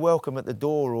the welcome at the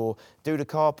door, or do the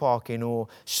car parking, or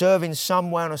serving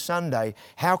somewhere on a Sunday.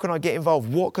 How can I get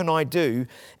involved? What can I do?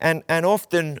 And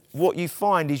often what you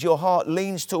find is your heart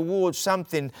leans towards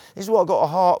something. This is what I've got a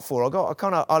heart for.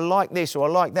 I like this, or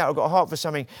I like that. I've got a heart for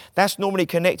something. That's normally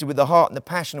connected with the heart and the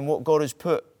passion and what God has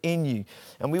put in you.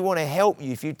 And we want to help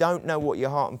you if you don't know what your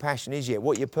heart and passion is yet,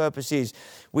 what your purpose is.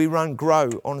 We run Grow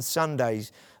on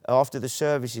Sundays after the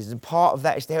services, and part of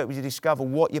that is to help you to discover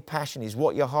what your passion is,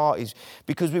 what your heart is,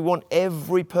 because we want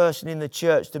every person in the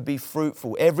church to be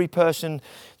fruitful, every person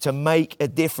to make a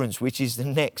difference, which is the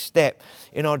next step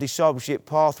in our discipleship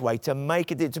pathway,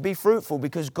 to be fruitful,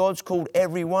 because God's called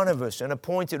every one of us and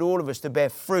appointed all of us to bear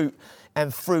fruit,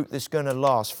 and fruit that's going to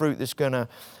last, fruit that's going to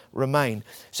remain.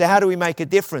 So how do we make a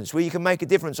difference? Well, you can make a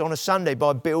difference on a Sunday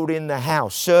by building the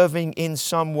house, serving in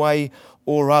some way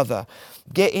or other.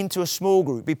 Get into a small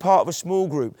group, be part of a small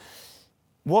group.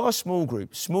 What are small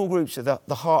groups? Small groups are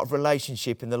the heart of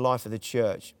relationship in the life of the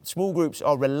church. Small groups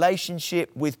are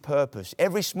relationship with purpose.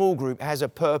 Every small group has a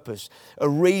purpose, a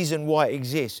reason why it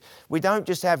exists. We don't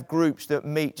just have groups that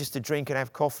meet just to drink and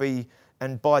have coffee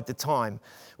and bide the time.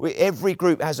 Every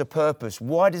group has a purpose.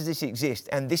 Why does this exist?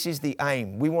 And this is the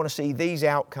aim. We want to see these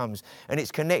outcomes, and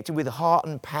it's connected with heart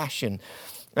and passion.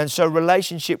 And so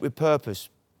relationship with purpose,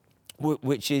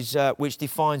 which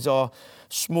defines our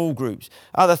small groups.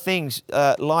 Other things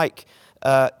like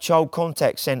Child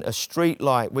Contact Centre, Street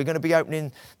Light. We're going to be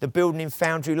opening the building in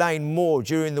Foundry Lane more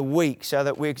during the week, so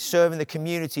that we're serving the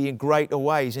community in greater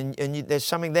ways. And there's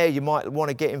something there you might want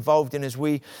to get involved in as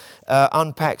we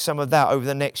unpack some of that over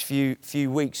the next few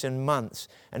weeks and months,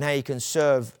 and how you can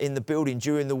serve in the building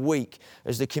during the week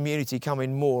as the community come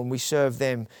in more and we serve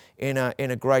them in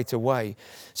a greater way.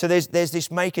 So there's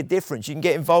this make a difference. You can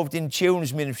get involved in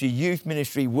children's ministry, youth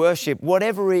ministry, worship,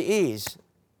 whatever it is.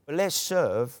 But let's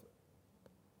serve,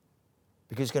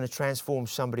 because it's going to transform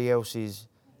somebody else's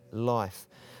life.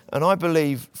 And I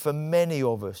believe for many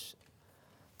of us,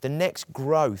 the next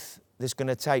growth that's going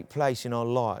to take place in our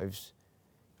lives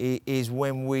is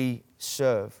when we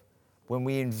serve, when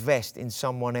we invest in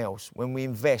someone else, when we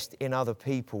invest in other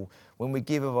people, when we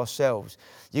give of ourselves.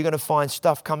 You're going to find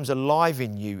stuff comes alive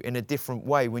in you in a different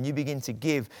way when you begin to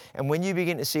give, and when you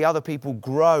begin to see other people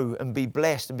grow and be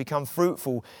blessed and become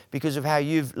fruitful because of how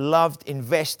you've loved,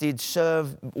 invested,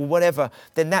 served, or whatever,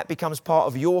 then that becomes part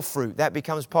of your fruit. That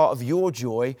becomes part of your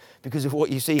joy because of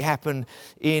what you see happen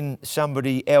in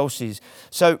somebody else's.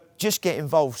 So just get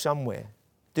involved somewhere.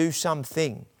 Do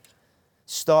something.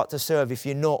 Start to serve if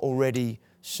you're not already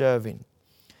serving.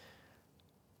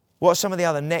 What are some of the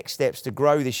other next steps to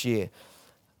grow this year?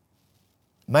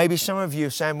 Maybe some of you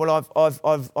are saying, well,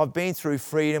 I've been through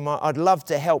freedom. I'd love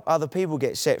to help other people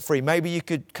get set free. Maybe you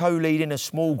could co-lead in a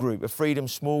small group, a freedom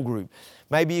small group.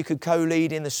 Maybe you could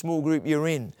co-lead in the small group you're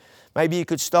in. Maybe you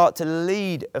could start to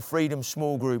lead a freedom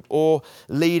small group, or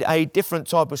lead a different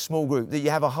type of small group that you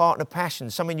have a heart and a passion,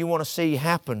 something you want to see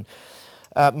happen.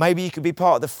 Maybe you could be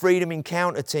part of the Freedom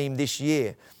Encounter team this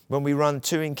year when we run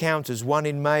 2 encounters, one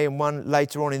in May and one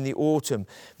later on in the autumn.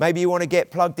 Maybe you want to get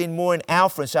plugged in more in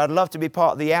Alpha and say, I'd love to be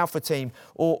part of the Alpha team,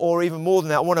 or even more than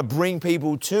that, I want to bring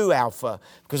people to Alpha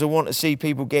because I want to see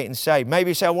people getting saved.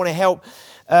 Maybe you say, I want to help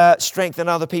strengthen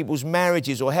other people's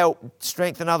marriages, or help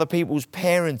strengthen other people's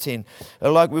parenting,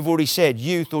 like we've already said,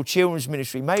 youth or children's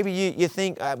ministry. Maybe you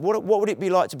think, what would it be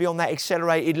like to be on that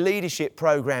accelerated leadership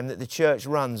program that the church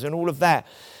runs and all of that?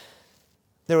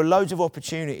 There are loads of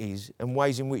opportunities and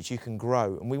ways in which you can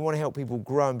grow, and we want to help people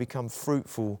grow and become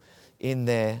fruitful in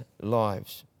their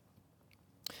lives.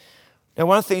 Now,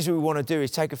 one of the things we want to do is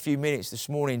take a few minutes this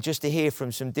morning just to hear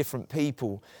from some different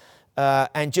people,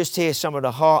 and just hear some of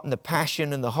the heart and the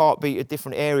passion and the heartbeat of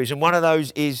different areas. And one of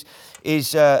those is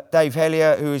Dave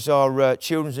Hellier, who is our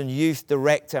children's and youth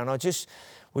director. And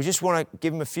we just want to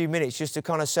give him a few minutes just to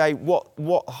kind of say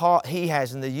what heart he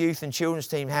has and the youth and children's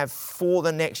team have for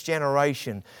the next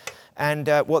generation, and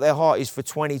what their heart is for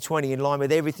 2020, in line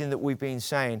with everything that we've been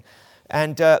saying.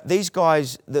 And these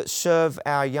guys that serve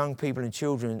our young people and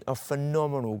children are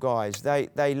phenomenal guys.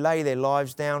 They lay their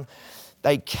lives down.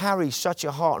 They carry such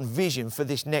a heart and vision for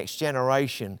this next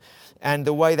generation, and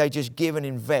the way they just give and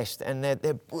invest, and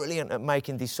they're brilliant at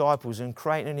making disciples and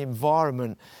creating an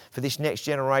environment for this next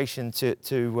generation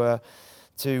to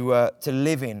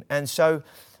live in. And so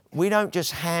we don't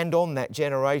just hand on that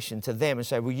generation to them and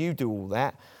say, well, you do all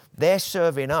that. They're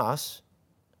serving us,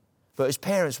 but as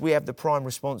parents, we have the prime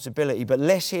responsibility. But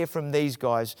let's hear from these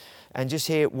guys and just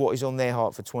hear what is on their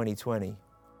heart for 2020.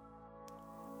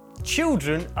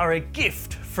 Children are a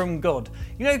gift from God.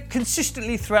 You know,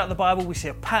 consistently throughout the Bible we see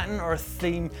a pattern or a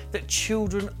theme that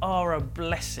children are a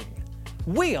blessing.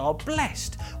 We are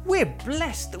blessed. We're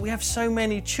blessed that we have so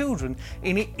many children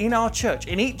in our church.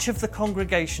 In each of the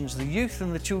congregations, the youth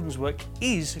and the children's work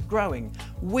is growing.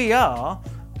 We are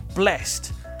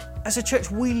blessed. As a church,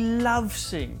 we love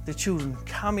seeing the children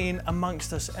come in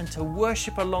amongst us and to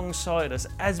worship alongside us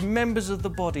as members of the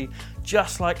body,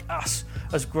 just like us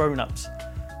as grown-ups.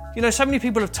 You know, so many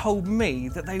people have told me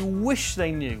that they wish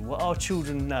they knew what our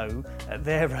children know at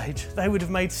their age. They would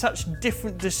have made such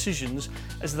different decisions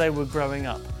as they were growing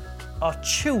up. Our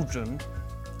children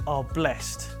are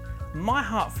blessed. My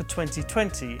heart for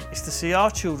 2020 is to see our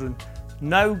children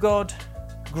know God,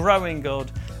 grow in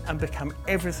God, and become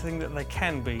everything that they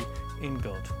can be in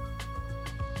God.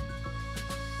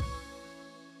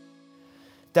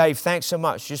 Dave, thanks so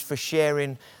much just for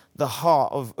sharing the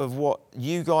heart of what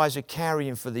you guys are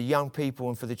carrying for the young people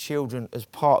and for the children as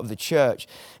part of the church,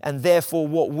 and therefore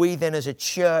what we then as a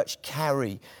church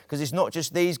carry, because it's not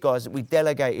just these guys that we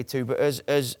delegated to, but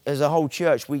as a whole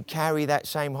church we carry that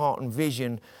same heart and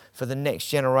vision for the next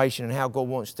generation and how God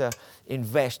wants to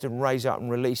invest and raise up and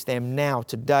release them now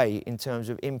today in terms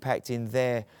of impacting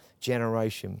their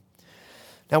generation.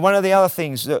 Now, one of the other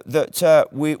things that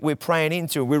we're praying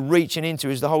into, we're reaching into,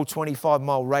 is the whole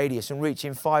 25-mile radius and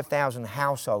reaching 5,000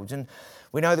 households. And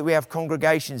we know that we have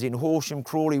congregations in Horsham,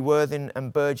 Crawley, Worthing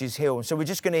and Burgess Hill. And so we're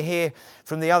just going to hear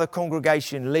from the other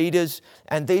congregation leaders.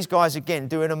 And these guys, again,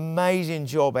 do an amazing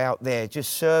job out there,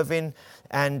 just serving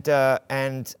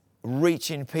and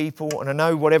reaching people. And I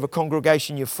know whatever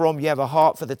congregation you're from, you have a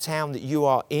heart for the town that you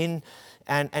are in.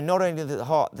 And not only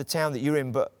the town that you're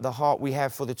in, but the heart we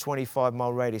have for the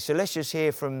 25-mile radius. So let's just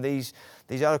hear from these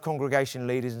other congregation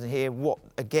leaders and hear what,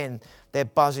 again, they're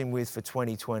buzzing with for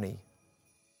 2020.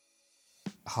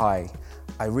 Hi,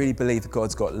 I really believe that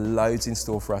God's got loads in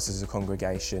store for us as a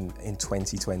congregation in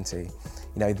 2020. You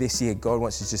know, this year God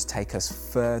wants to just take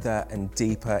us further and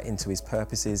deeper into His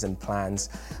purposes and plans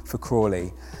for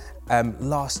Crawley.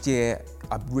 Last year,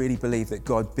 I really believe that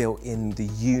God built in the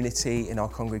unity in our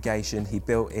congregation. He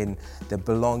built in the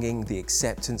belonging, the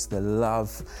acceptance, the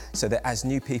love, so that as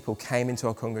new people came into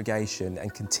our congregation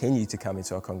and continue to come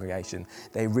into our congregation,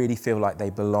 they really feel like they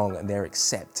belong and they're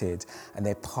accepted and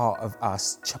they're part of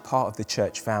us, part of the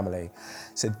church family.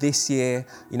 So this year,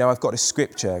 you know, I've got a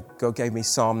scripture. God gave me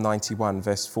Psalm 91,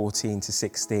 verse 14 to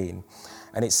 16.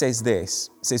 And it says this,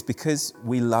 it says, because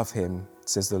we love Him,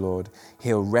 says the Lord,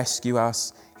 He'll rescue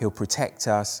us, He'll protect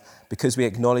us. Because we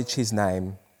acknowledge His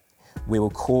name, we will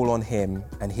call on Him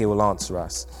and He will answer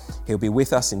us. He'll be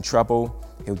with us in trouble.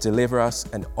 He'll deliver us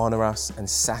and honor us and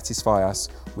satisfy us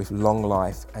with long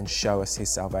life and show us His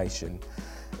salvation.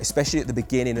 Especially at the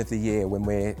beginning of the year when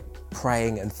we're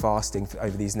praying and fasting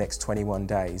over these next 21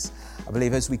 days. I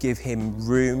believe as we give Him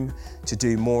room to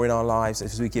do more in our lives,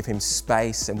 as we give Him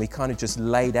space and we kind of just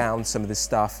lay down some of the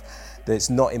stuff that's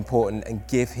not important and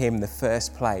give Him the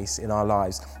first place in our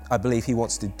lives, I believe He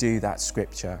wants to do that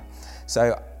scripture.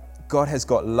 So God has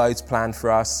got loads planned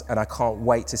for us and I can't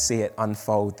wait to see it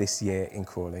unfold this year in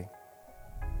Crawley.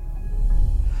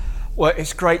 Well,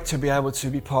 it's great to be able to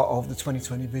be part of the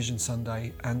 2020 Vision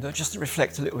Sunday, and just to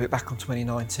reflect a little bit back on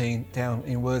 2019 down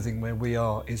in Worthing where we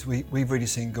are, is we've really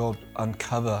seen God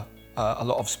uncover a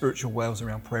lot of spiritual wells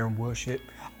around prayer and worship,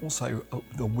 also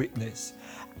the witness.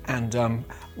 And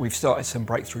we've started some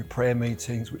breakthrough prayer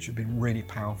meetings which have been really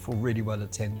powerful, really well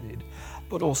attended,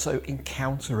 but also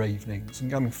encounter evenings.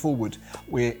 And going forward,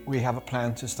 we have a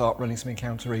plan to start running some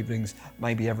encounter evenings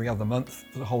maybe every other month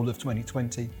for the whole of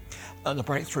 2020. And the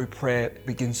breakthrough prayer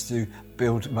begins to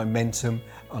build momentum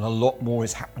and a lot more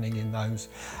is happening in those.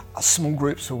 Our small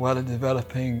groups are well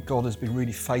developing. God has been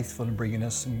really faithful in bringing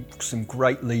us some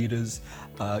great leaders,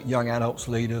 young adults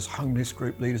leaders, homeless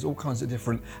group leaders, all kinds of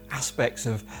different aspects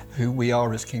of who we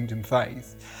are as Kingdom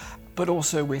Faith. But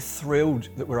also we're thrilled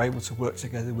that we're able to work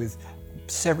together with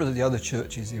several of the other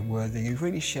churches in Worthing who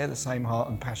really share the same heart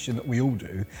and passion that we all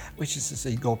do, which is to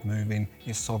see God move in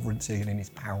His sovereignty and in His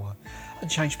power and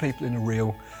change people in a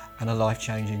real and a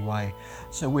life-changing way.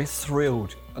 So we're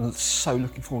thrilled and so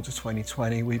looking forward to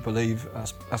 2020. We believe,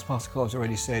 as Pastor Clive's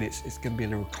already said, it's going to be a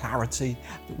little clarity,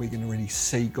 that we're going to really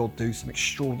see God do some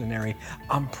extraordinary,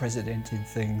 unprecedented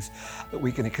things, that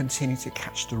we're going to continue to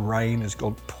catch the rain as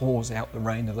God pours out the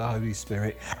rain of the Holy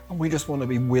Spirit. And we just want to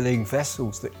be willing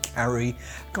vessels that carry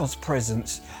God's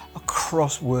presence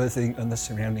across Worthing and the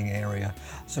surrounding area.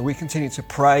 So we continue to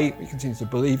pray, we continue to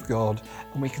believe God,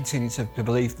 and we continue to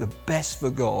believe the best for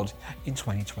God in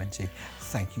 2020.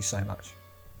 Thank you so much.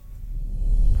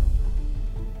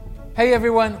 Hey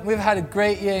everyone, we've had a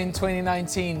great year in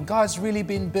 2019. God's really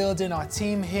been building our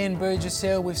team here in Burgess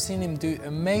Hill. We've seen Him do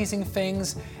amazing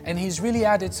things, and He's really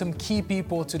added some key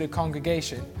people to the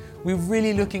congregation. We're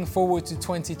really looking forward to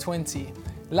 2020.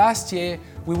 Last year,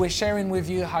 we were sharing with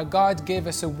you how God gave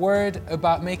us a word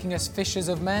about making us fishers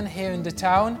of men here in the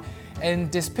town,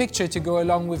 and this picture to go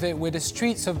along with it, where the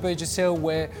streets of Burgess Hill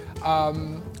were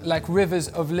like rivers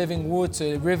of living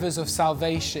water, rivers of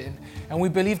salvation. And we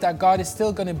believe that God is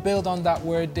still going to build on that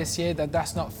word this year,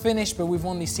 that's not finished, but we've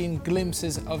only seen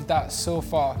glimpses of that so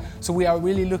far. So we are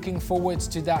really looking forward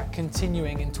to that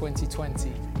continuing in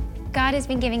 2020. God has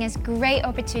been giving us great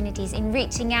opportunities in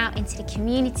reaching out into the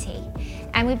community.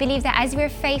 And we believe that as we're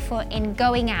faithful in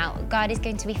going out, God is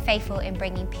going to be faithful in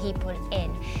bringing people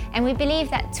in. And we believe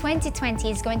that 2020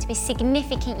 is going to be a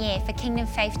significant year for Kingdom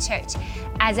Faith Church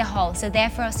as a whole, so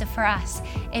therefore also for us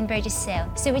in Burgess Hill.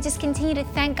 So we just continue to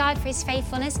thank God for His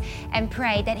faithfulness and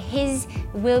pray that His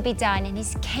will be done and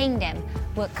His kingdom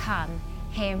will come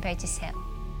here in Burgess Hill.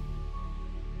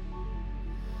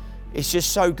 It's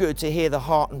just so good to hear the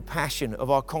heart and passion of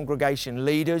our congregation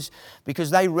leaders,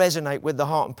 because they resonate with the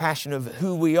heart and passion of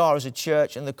who we are as a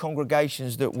church and the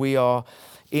congregations that we are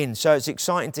in. So it's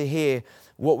exciting to hear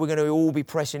what we're going to all be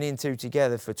pressing into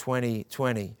together for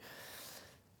 2020.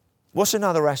 What's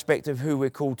another aspect of who we're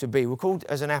called to be? We're called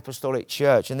as an apostolic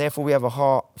church, and therefore we have a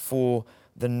heart for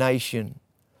the nation.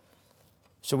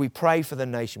 So we pray for the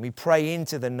nation, we pray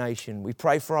into the nation, we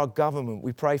pray for our government,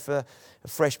 we pray for a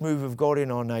fresh move of God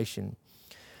in our nation.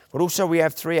 But also we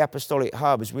have 3 apostolic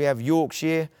hubs. We have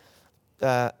Yorkshire,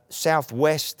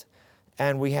 Southwest,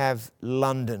 and we have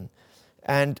London.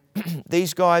 And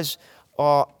these guys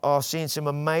are seeing some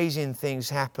amazing things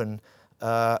happen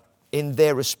in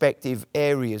their respective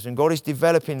areas. And God is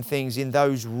developing things in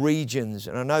those regions.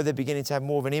 And I know they're beginning to have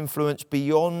more of an influence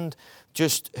beyond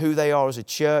just who they are as a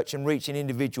church and reaching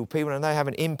individual people. And they have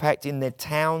an impact in their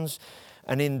towns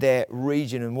and in their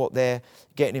region and what they're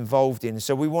getting involved in.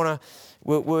 So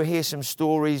we'll hear some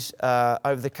stories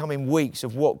over the coming weeks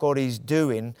of what God is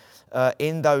doing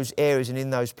in those areas and in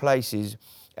those places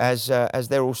as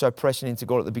they're also pressing into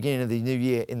God at the beginning of the new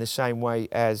year in the same way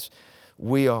as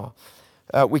we are.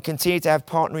 We continue to have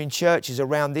partnering churches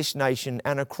around this nation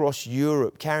and across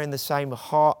Europe, carrying the same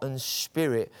heart and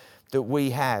spirit that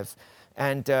we have.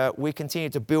 And we continue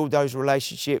to build those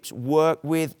relationships, work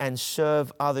with and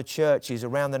serve other churches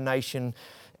around the nation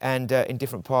and in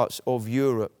different parts of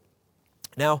Europe.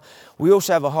 Now, we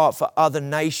also have a heart for other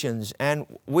nations, and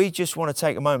we just want to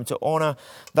take a moment to honour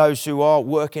those who are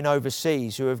working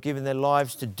overseas, who have given their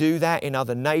lives to do that in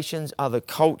other nations, other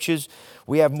cultures.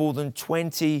 We have more than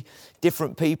 20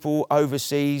 different people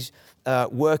overseas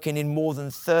working in more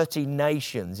than 30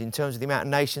 nations in terms of the amount of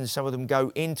nations some of them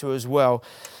go into as well.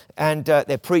 And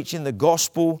they're preaching the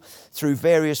gospel through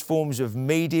various forms of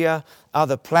media,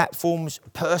 other platforms,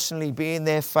 personally being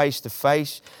there face to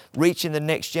face, reaching the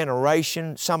next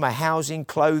generation. Some are housing,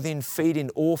 clothing, feeding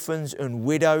orphans and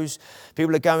widows.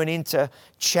 People are going into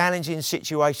challenging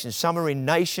situations. Some are in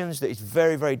nations that it's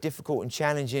very, very difficult and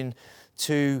challenging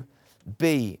to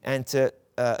be and to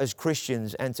as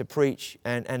Christians and to preach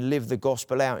and live the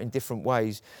gospel out in different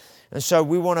ways. And so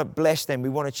we want to bless them. We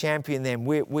want to champion them.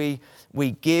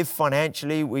 We give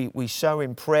financially. We sow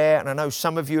in prayer. And I know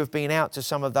some of you have been out to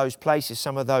some of those places,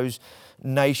 some of those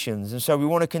nations. And so we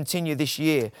want to continue this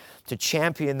year to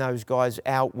champion those guys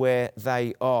out where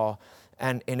they are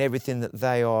and in everything that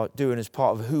they are doing as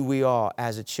part of who we are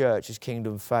as a church, as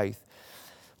Kingdom Faith.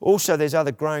 Also, there's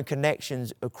other growing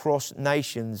connections across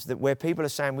nations where people are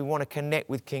saying we want to connect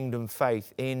with Kingdom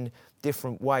Faith in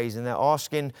different ways. And they're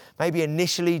asking, maybe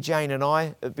initially Jane and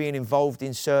I are being involved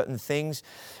in certain things,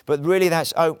 but really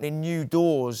that's opening new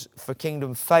doors for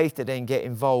Kingdom Faith to then get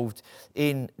involved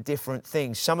in different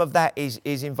things. Some of that is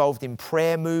involved in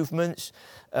prayer movements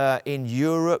in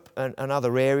Europe and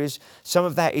other areas. Some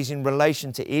of that is in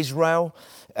relation to Israel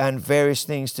and various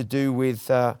things to do with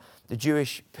the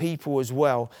Jewish people as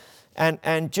well.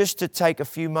 And just to take a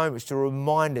few moments to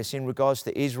remind us in regards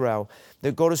to Israel,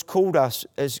 that God has called us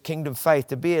as Kingdom Faith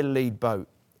to be a lead boat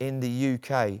in the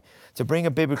UK, to bring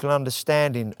a biblical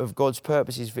understanding of God's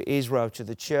purposes for Israel to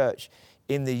the church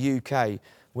in the UK.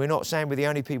 We're not saying we're the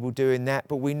only people doing that,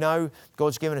 but we know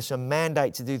God's given us a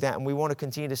mandate to do that, and we want to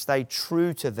continue to stay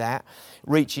true to that,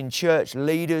 reaching church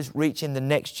leaders, reaching the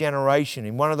next generation.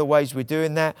 And one of the ways we're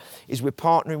doing that is we're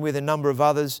partnering with a number of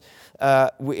others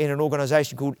in an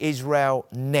organisation called Israel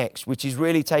Next, which is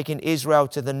really taking Israel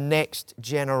to the next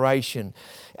generation.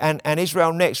 And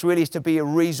Israel Next really is to be a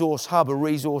resource hub, a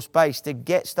resource base, to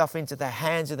get stuff into the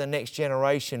hands of the next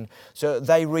generation so that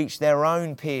they reach their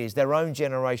own peers, their own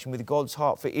generation with God's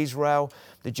heart for Israel,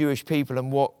 the Jewish people,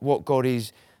 and what God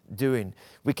is doing.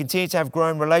 We continue to have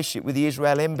growing relationship with the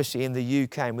Israel Embassy in the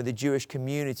UK and with the Jewish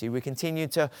community. We continue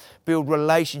to build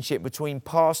relationship between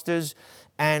pastors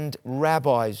and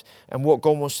rabbis and what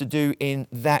God wants to do in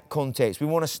that context. We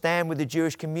want to stand with the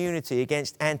Jewish community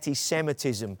against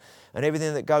anti-Semitism and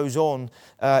everything that goes on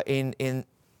in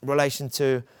relation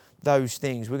to those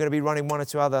things. We're going to be running one or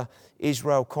two other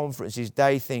Israel conferences,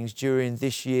 day things during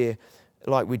this year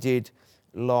like we did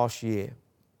last year.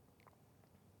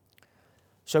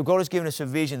 So God has given us a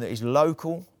vision that is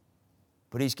local,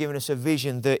 but He's given us a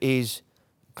vision that is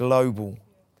global.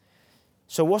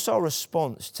 So what's our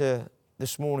response to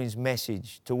this morning's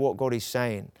message, to what God is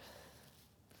saying?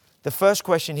 The first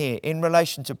question here, in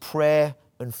relation to prayer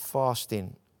and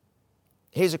fasting.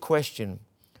 Here's a question.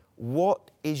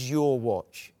 What is your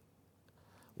watch?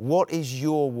 What is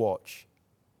your watch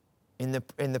in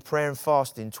the prayer and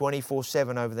fasting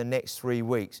 24/7 over the next 3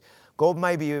 weeks? God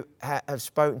maybe have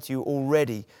spoken to you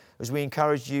already as we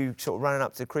encourage you sort of running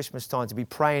up to Christmas time to be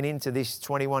praying into this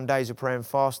 21 days of prayer and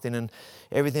fasting and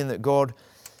everything that God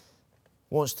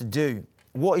wants to do.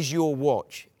 What is your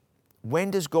watch? When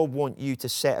does God want you to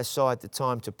set aside the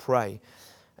time to pray?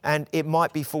 And it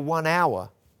might be for 1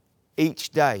 hour each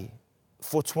day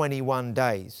for 21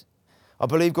 days. I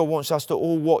believe God wants us to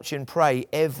all watch and pray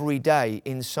every day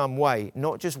in some way,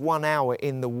 not just 1 hour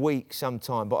in the week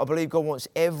sometime, but I believe God wants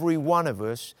every one of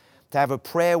us to have a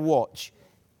prayer watch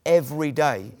every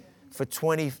day for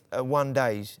 21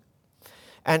 days.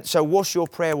 And so what's your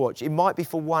prayer watch? It might be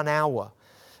for 1 hour.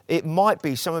 It might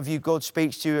be, some of you, God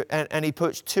speaks to you and He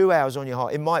puts 2 hours on your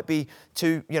heart. It might be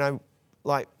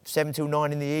like 7 till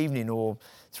 9 in the evening, or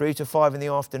 3 to 5 in the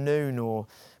afternoon, or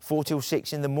 4 till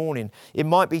 6 in the morning. It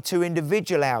might be 2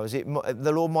 individual hours.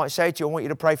 The Lord might say to you, I want you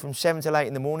to pray from 7 till 8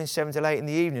 in the morning, 7 till 8 in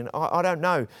the evening. I don't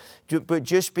know. But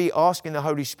just be asking the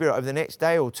Holy Spirit over the next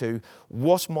day or two,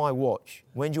 what's my watch?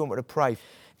 When do you want me to pray?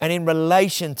 And in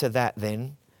relation to that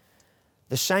then,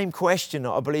 the same question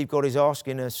that I believe God is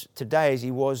asking us today as He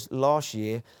was last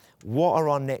year, what are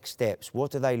our next steps?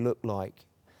 What do they look like?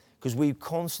 Because we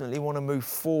constantly want to move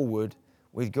forward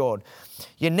with God.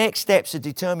 Your next steps are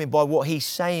determined by what He's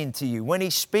saying to you. When He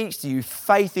speaks to you,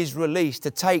 faith is released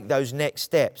to take those next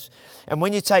steps. And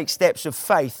when you take steps of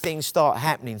faith, things start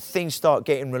happening. Things start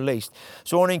getting released.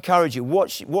 So I want to encourage you,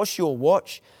 what's your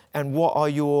watch and what are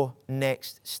your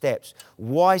next steps?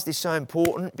 Why is this so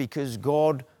important? Because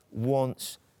God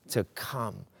wants to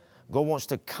come. God wants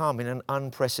to come in an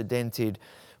unprecedented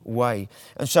way.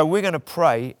 And so we're going to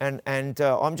pray, and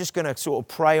I'm just going to sort of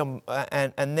pray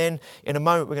and then in a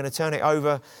moment we're going to turn it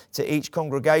over to each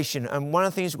congregation. And one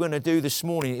of the things we're going to do this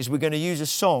morning is we're going to use a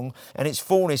song, and it's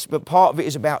fullness, but part of it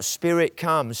is about Spirit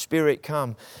come, Spirit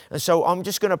come. And so I'm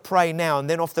just going to pray now, and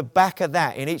then off the back of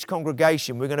that, in each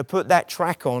congregation, we're going to put that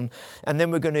track on, and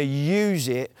then we're going to use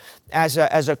it as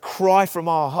a cry from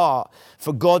our heart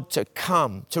for God to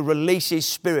come, to release His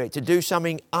Spirit, to do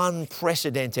something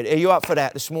unprecedented. Are you up for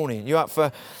that this morning? You up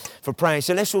for praying?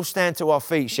 So let's all stand to our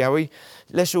feet, shall we?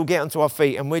 Let's all get onto our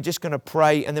feet, and we're just going to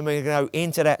pray, and then we're going to go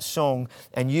into that song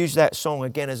and use that song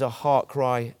again as a heart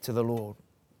cry to the Lord.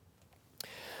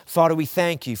 Father, we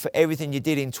thank You for everything You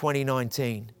did in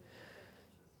 2019.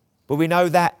 But we know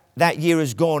that year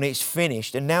is gone, it's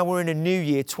finished, and now we're in a new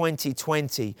year,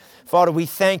 2020. Father, we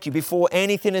thank You before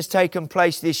anything has taken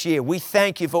place this year. We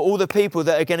thank You for all the people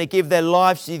that are going to give their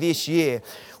lives to You this year.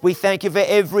 We thank You for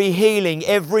every healing,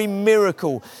 every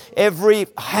miracle, every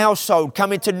household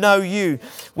coming to know You.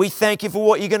 We thank You for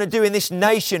what You're going to do in this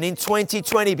nation in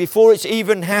 2020 before it's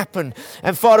even happened.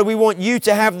 And Father, we want You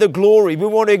to have the glory. We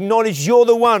want to acknowledge You're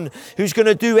the one who's going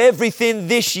to do everything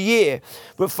this year.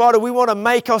 But Father, we want to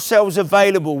make ourselves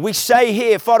available. We say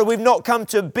here, Father, we've not come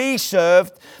to be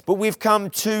served, but we've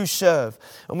come to serve.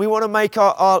 And we want to make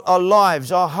our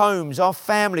lives, our homes, our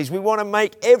families, we want to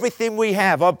make everything we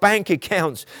have, our bank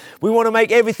accounts, we want to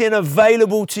make everything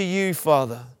available to You,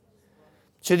 Father,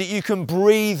 so that You can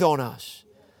breathe on us.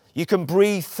 You can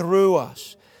breathe through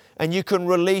us. And You can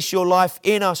release Your life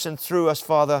in us and through us,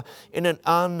 Father, in an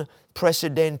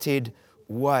unprecedented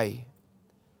way.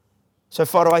 So,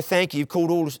 Father, I thank You.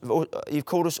 You've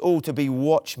called us all to be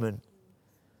watchmen.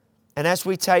 And as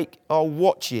we take our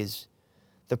watches,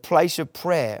 the place of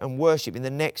prayer and worship in the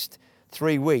next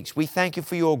 3 weeks, we thank You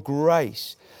for Your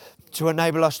grace. to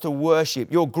enable us to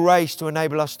worship, your grace to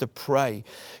enable us to pray,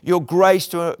 your grace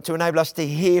to enable us to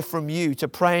hear from you, to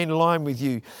pray in line with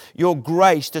you, your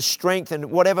grace to strengthen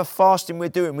whatever fasting we're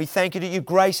doing. We thank you that you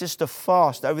grace us to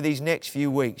fast over these next few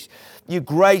weeks. You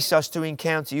grace us to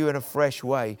encounter you in a fresh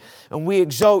way. And we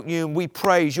exalt you and we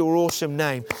praise your awesome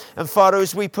name. And Father,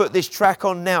 as we put this track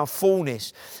on now,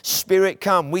 Fullness, Spirit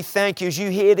come, we thank you as you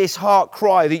hear this heart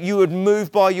cry that you would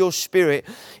move by your Spirit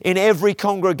in every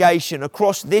congregation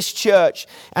across this church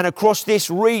and across this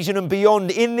region and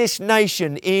beyond in this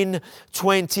nation in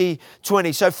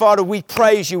 2020. So Father, we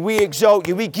praise you, we exalt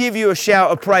you, we give you a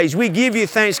shout of praise, we give you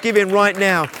thanksgiving right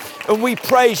now, and we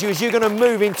praise you as you're going to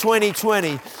move in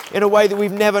 2020 in a way that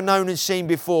we've never known and seen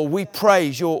before. We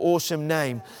praise your awesome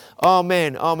name.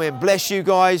 Amen. Amen. Bless you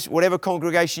guys, whatever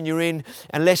congregation you're in,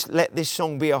 and let's let this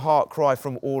song be a heart cry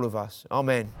from all of us.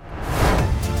 Amen.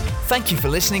 Thank you for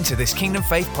listening to this Kingdom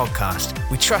Faith podcast.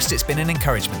 We trust it's been an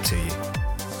encouragement to you.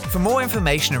 For more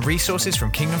information and resources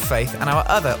from Kingdom Faith and our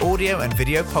other audio and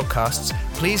video podcasts,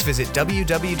 please visit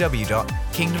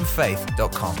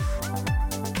www.kingdomfaith.com.